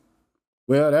accent.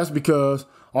 Well, that's because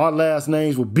our last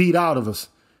names were beat out of us.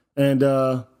 And,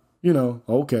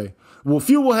 okay. Well,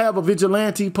 few will have a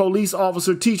vigilante, police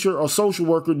officer, teacher, or social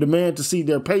worker demand to see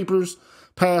their papers,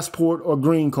 passport, or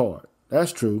green card.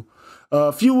 That's true.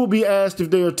 Few will be asked if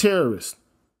they are terrorists.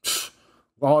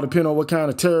 All depend on what kind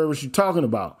of terrorist you're talking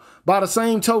about. By the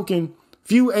same token,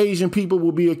 few Asian people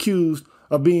will be accused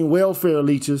of being welfare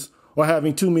leeches or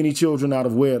having too many children out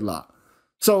of wedlock.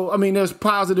 So, I mean, there's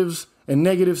positives and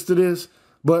negatives to this,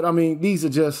 but I mean, these are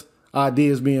just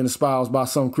ideas being espoused by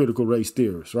some critical race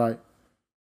theorists, right?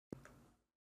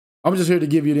 I'm just here to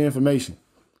give you the information.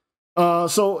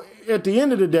 So at the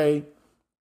end of the day,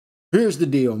 here's the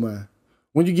deal, man.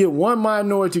 When you get one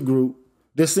minority group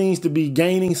that seems to be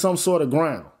gaining some sort of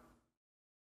ground,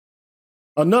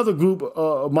 another group,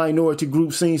 a minority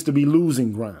group, seems to be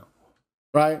losing ground,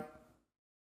 right?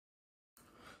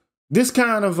 This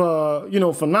kind of,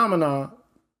 phenomena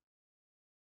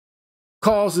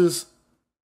causes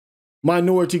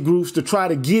minority groups to try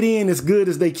to get in as good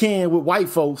as they can with white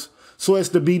folks so as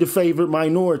to be the favored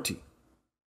minority.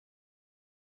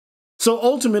 So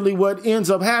ultimately what ends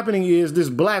up happening is this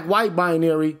black-white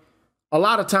binary, a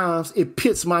lot of times it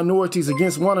pits minorities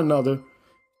against one another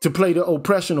to play the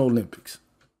oppression Olympics.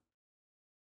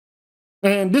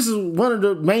 And this is one of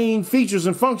the main features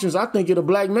and functions, I think, of the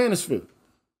Black Manosphere.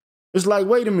 It's like,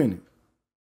 wait a minute.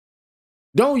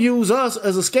 Don't use us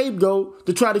as a scapegoat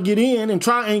to try to get in and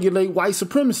triangulate white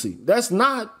supremacy. That's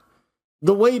not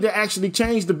the way to actually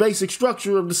change the basic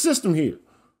structure of the system here.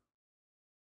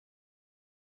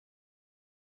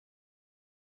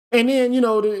 And then,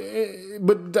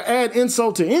 but to add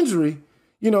insult to injury,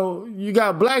 you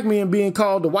got black men being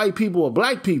called the white people or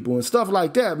black people and stuff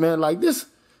like that, man. Like this,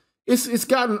 it's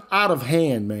gotten out of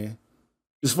hand, man,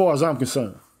 as far as I'm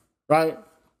concerned, right?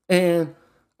 And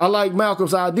I like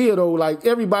Malcolm's idea, though, like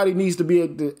everybody needs to be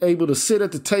able to sit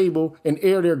at the table and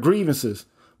air their grievances.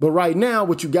 But right now,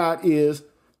 what you got is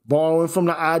borrowing from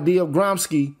the idea of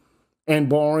Gramsci and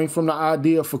borrowing from the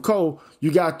idea of Foucault,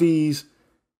 you got these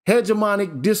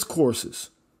hegemonic discourses,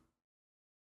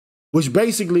 which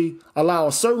basically allow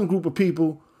a certain group of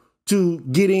people to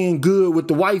get in good with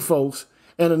the white folks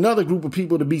and another group of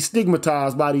people to be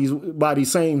stigmatized by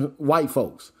these same white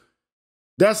folks.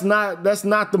 That's not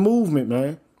the movement,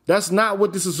 man. That's not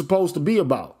what this is supposed to be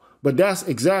about. But that's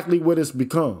exactly what it's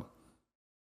become.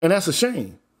 And that's a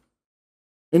shame.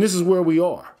 And this is where we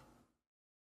are.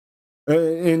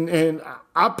 And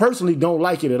I personally don't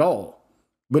like it at all.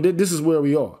 But this is where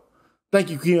we are. Thank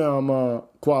you, Kim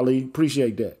Kwali.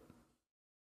 Appreciate that.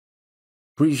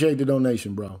 Appreciate the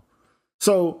donation, bro.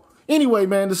 So anyway,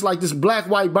 man, it's like this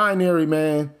black-white binary,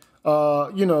 man.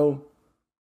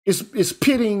 It's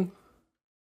pitting.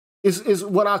 Is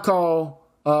what I call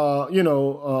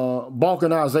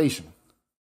balkanization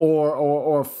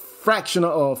or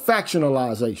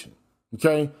factionalization.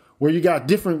 Okay, where you got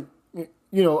different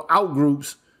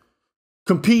outgroups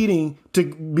competing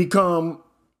to become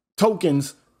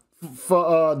tokens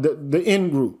for the in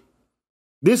group.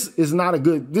 This is not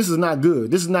good. This is not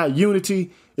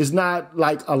unity. It's not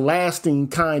like a lasting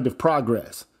kind of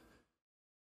progress.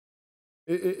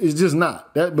 It's just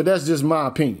not. But that's just my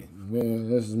opinion. Man,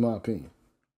 this is my opinion.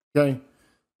 Okay?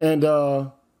 And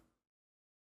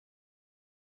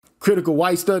critical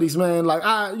white studies, man, like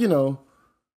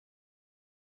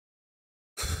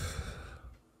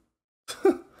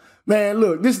man,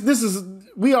 look, this is,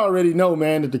 we already know,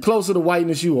 man, that the closer to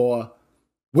whiteness you are,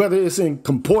 whether it's in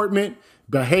comportment,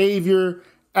 behavior,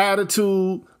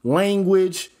 attitude,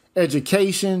 language,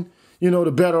 education,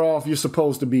 the better off you're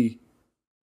supposed to be.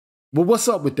 But what's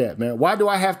up with that, man? Why do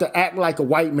I have to act like a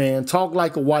white man, talk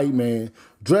like a white man,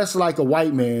 dress like a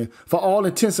white man, for all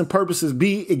intents and purposes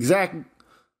be exactly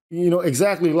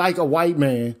like a white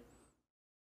man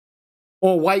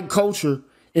or white culture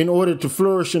in order to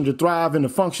flourish and to thrive and to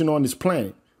function on this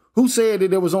planet? Who said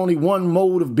that there was only one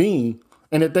mode of being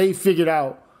and that they figured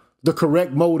out the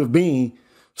correct mode of being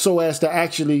so as to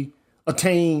actually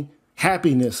attain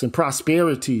happiness and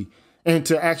prosperity and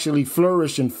to actually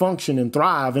flourish and function and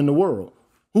thrive in the world?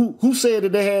 Who said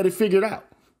that they had it figured out?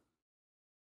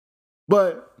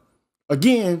 But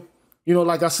again,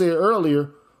 like I said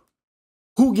earlier,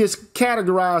 who gets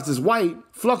categorized as white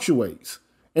fluctuates.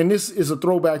 And this is a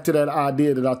throwback to that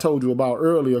idea that I told you about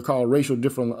earlier called racial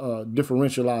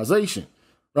differentialization,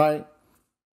 right?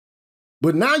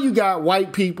 But now you got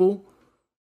white people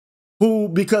who,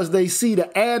 because they see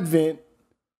the advent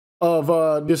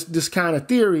of this kind of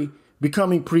theory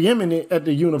becoming preeminent at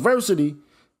the university,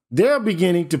 they're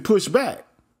beginning to push back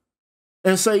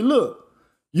and say, look,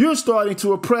 you're starting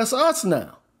to oppress us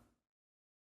now.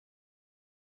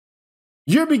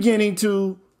 You're beginning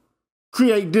to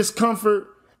create discomfort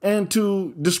and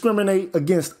to discriminate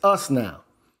against us now.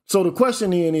 So the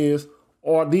question then is,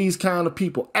 are these kind of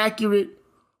people accurate?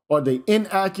 Are they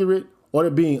inaccurate? Are they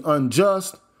being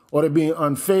unjust? Are they being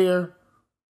unfair?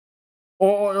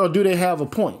 Or do they have a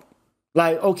point?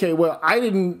 Like, okay, well, I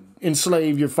didn't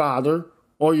enslave your father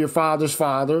or your father's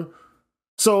father.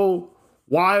 So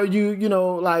why are you,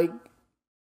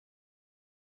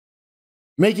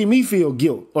 making me feel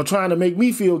guilt or trying to make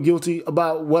me feel guilty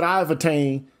about what I've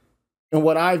attained and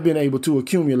what I've been able to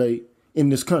accumulate in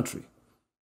this country?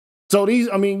 So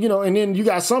and then you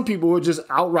got some people who are just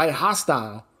outright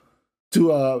hostile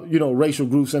to, racial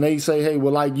groups. And they say, hey,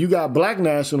 well, like you got black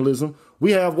nationalism,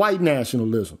 we have white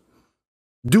nationalism.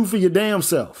 Do for your damn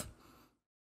self.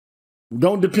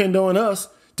 Don't depend on us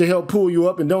to help pull you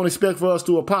up and don't expect for us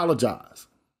to apologize.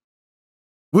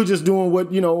 We're just doing what,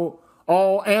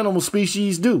 all animal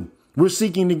species do. We're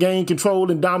seeking to gain control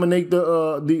and dominate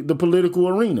the political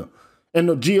arena and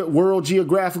the world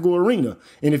geographical arena.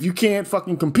 And if you can't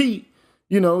fucking compete,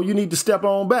 you need to step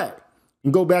on back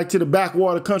and go back to the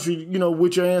backwater country,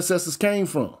 which your ancestors came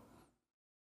from.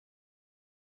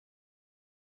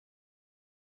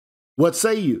 What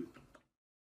say you?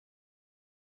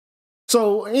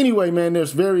 So anyway, man,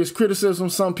 there's various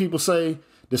criticisms. Some people say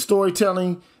the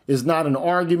storytelling is not an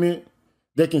argument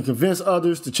that can convince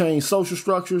others to change social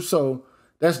structures. So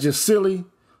that's just silly.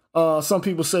 Some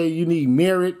people say you need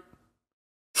merit,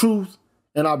 truth,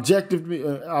 and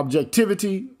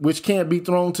objectivity, which can't be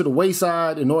thrown to the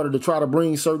wayside in order to try to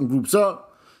bring certain groups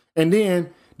up. And then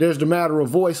there's the matter of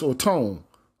voice or tone.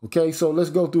 Okay, so let's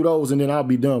go through those and then I'll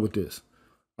be done with this.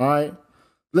 All right,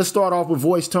 let's start off with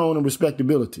voice, tone, and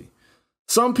respectability.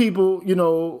 Some people, you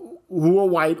know, who are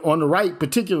white, on the right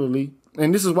particularly,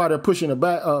 and this is why they're pushing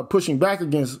back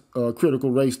against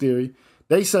critical race theory.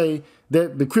 They say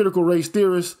that the critical race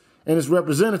theorists and its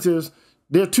representatives,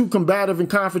 they're too combative and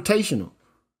confrontational.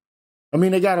 I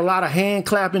mean, they got a lot of hand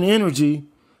clapping energy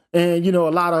and, you know, a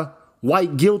lot of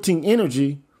white guilting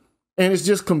energy, and it's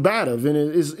just combative, and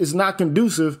it's not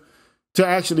conducive to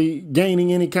actually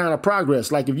gaining any kind of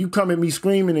progress. Like if you come at me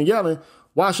screaming and yelling,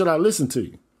 why should I listen to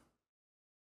you?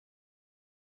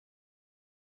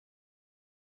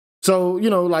 So, you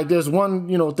know, like there's one,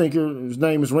 you know, thinker, his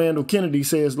name is Randall Kennedy,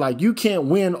 says like, you can't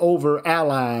win over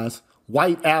allies,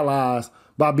 white allies,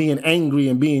 by being angry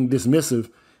and being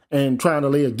dismissive and trying to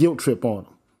lay a guilt trip on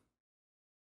them.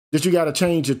 That you got to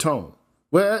change your tone.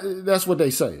 Well, that's what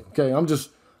they say. Okay.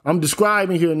 I'm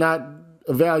describing here, not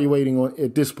evaluating on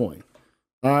at this point.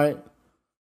 All right.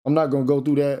 I'm not going to go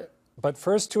through that. But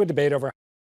first to a debate over.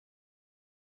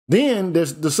 Then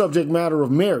there's the subject matter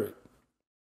of merit.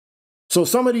 So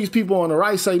some of these people on the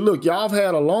right say, look, y'all have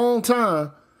had a long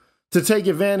time to take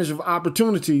advantage of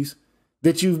opportunities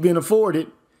that you've been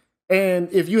afforded. And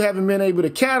if you haven't been able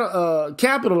to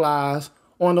capitalize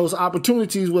on those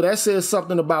opportunities, well, that says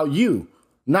something about you,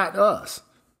 not us.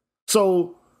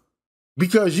 So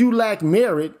because you lack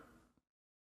merit,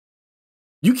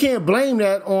 you can't blame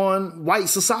that on white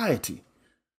society.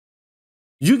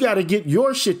 You got to get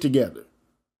your shit together.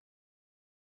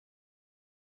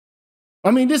 I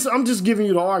mean, I'm just giving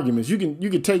you the arguments. You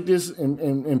can take this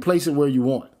and place it where you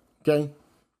want, okay?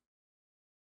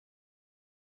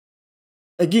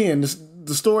 Again,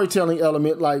 the storytelling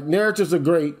element, like narratives are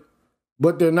great,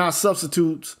 but they're not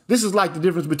substitutes. This is like the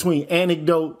difference between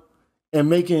anecdote and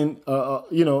making,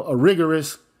 you know, a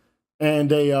rigorous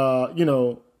and a, you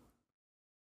know,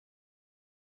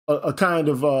 a kind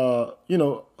of, you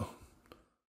know,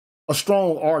 a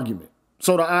strong argument.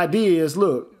 So the idea is,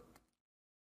 look,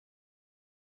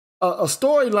 a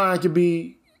storyline can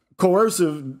be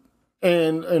coercive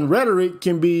and rhetoric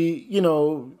can be, you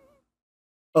know,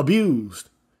 abused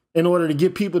in order to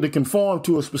get people to conform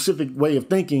to a specific way of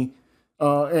thinking.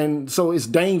 And so it's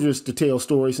dangerous to tell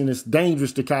stories, and it's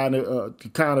dangerous to kind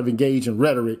of engage in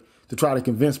rhetoric to try to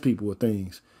convince people of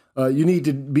things. You need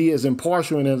to be as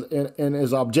impartial and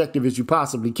as objective as you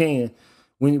possibly can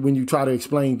when you try to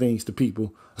explain things to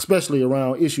people, especially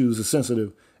around issues as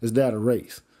sensitive as that of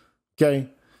race. Okay?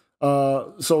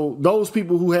 So those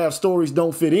people who have stories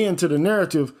don't fit into the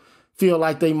narrative feel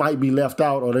like they might be left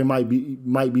out or they might be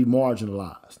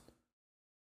marginalized.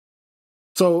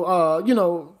 So, you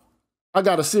know, I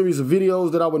got a series of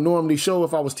videos that I would normally show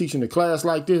if I was teaching a class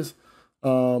like this,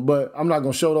 but I'm not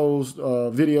going to show those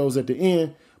videos at the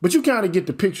end. But you kind of get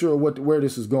the picture of where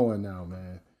this is going now,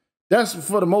 man. That's,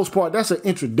 for the most part, that's an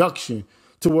introduction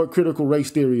to what critical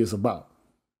race theory is about.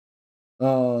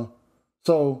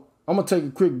 So I'm going to take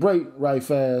a quick break right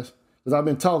fast because I've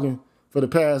been talking for the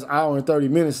past hour and 30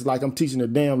 minutes like I'm teaching a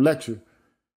damn lecture.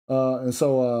 And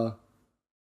so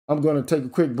I'm going to take a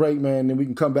quick break, man, and then we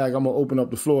can come back. I'm going to open up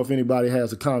the floor if anybody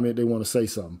has a comment they want to say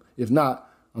something. If not,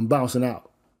 I'm bouncing out.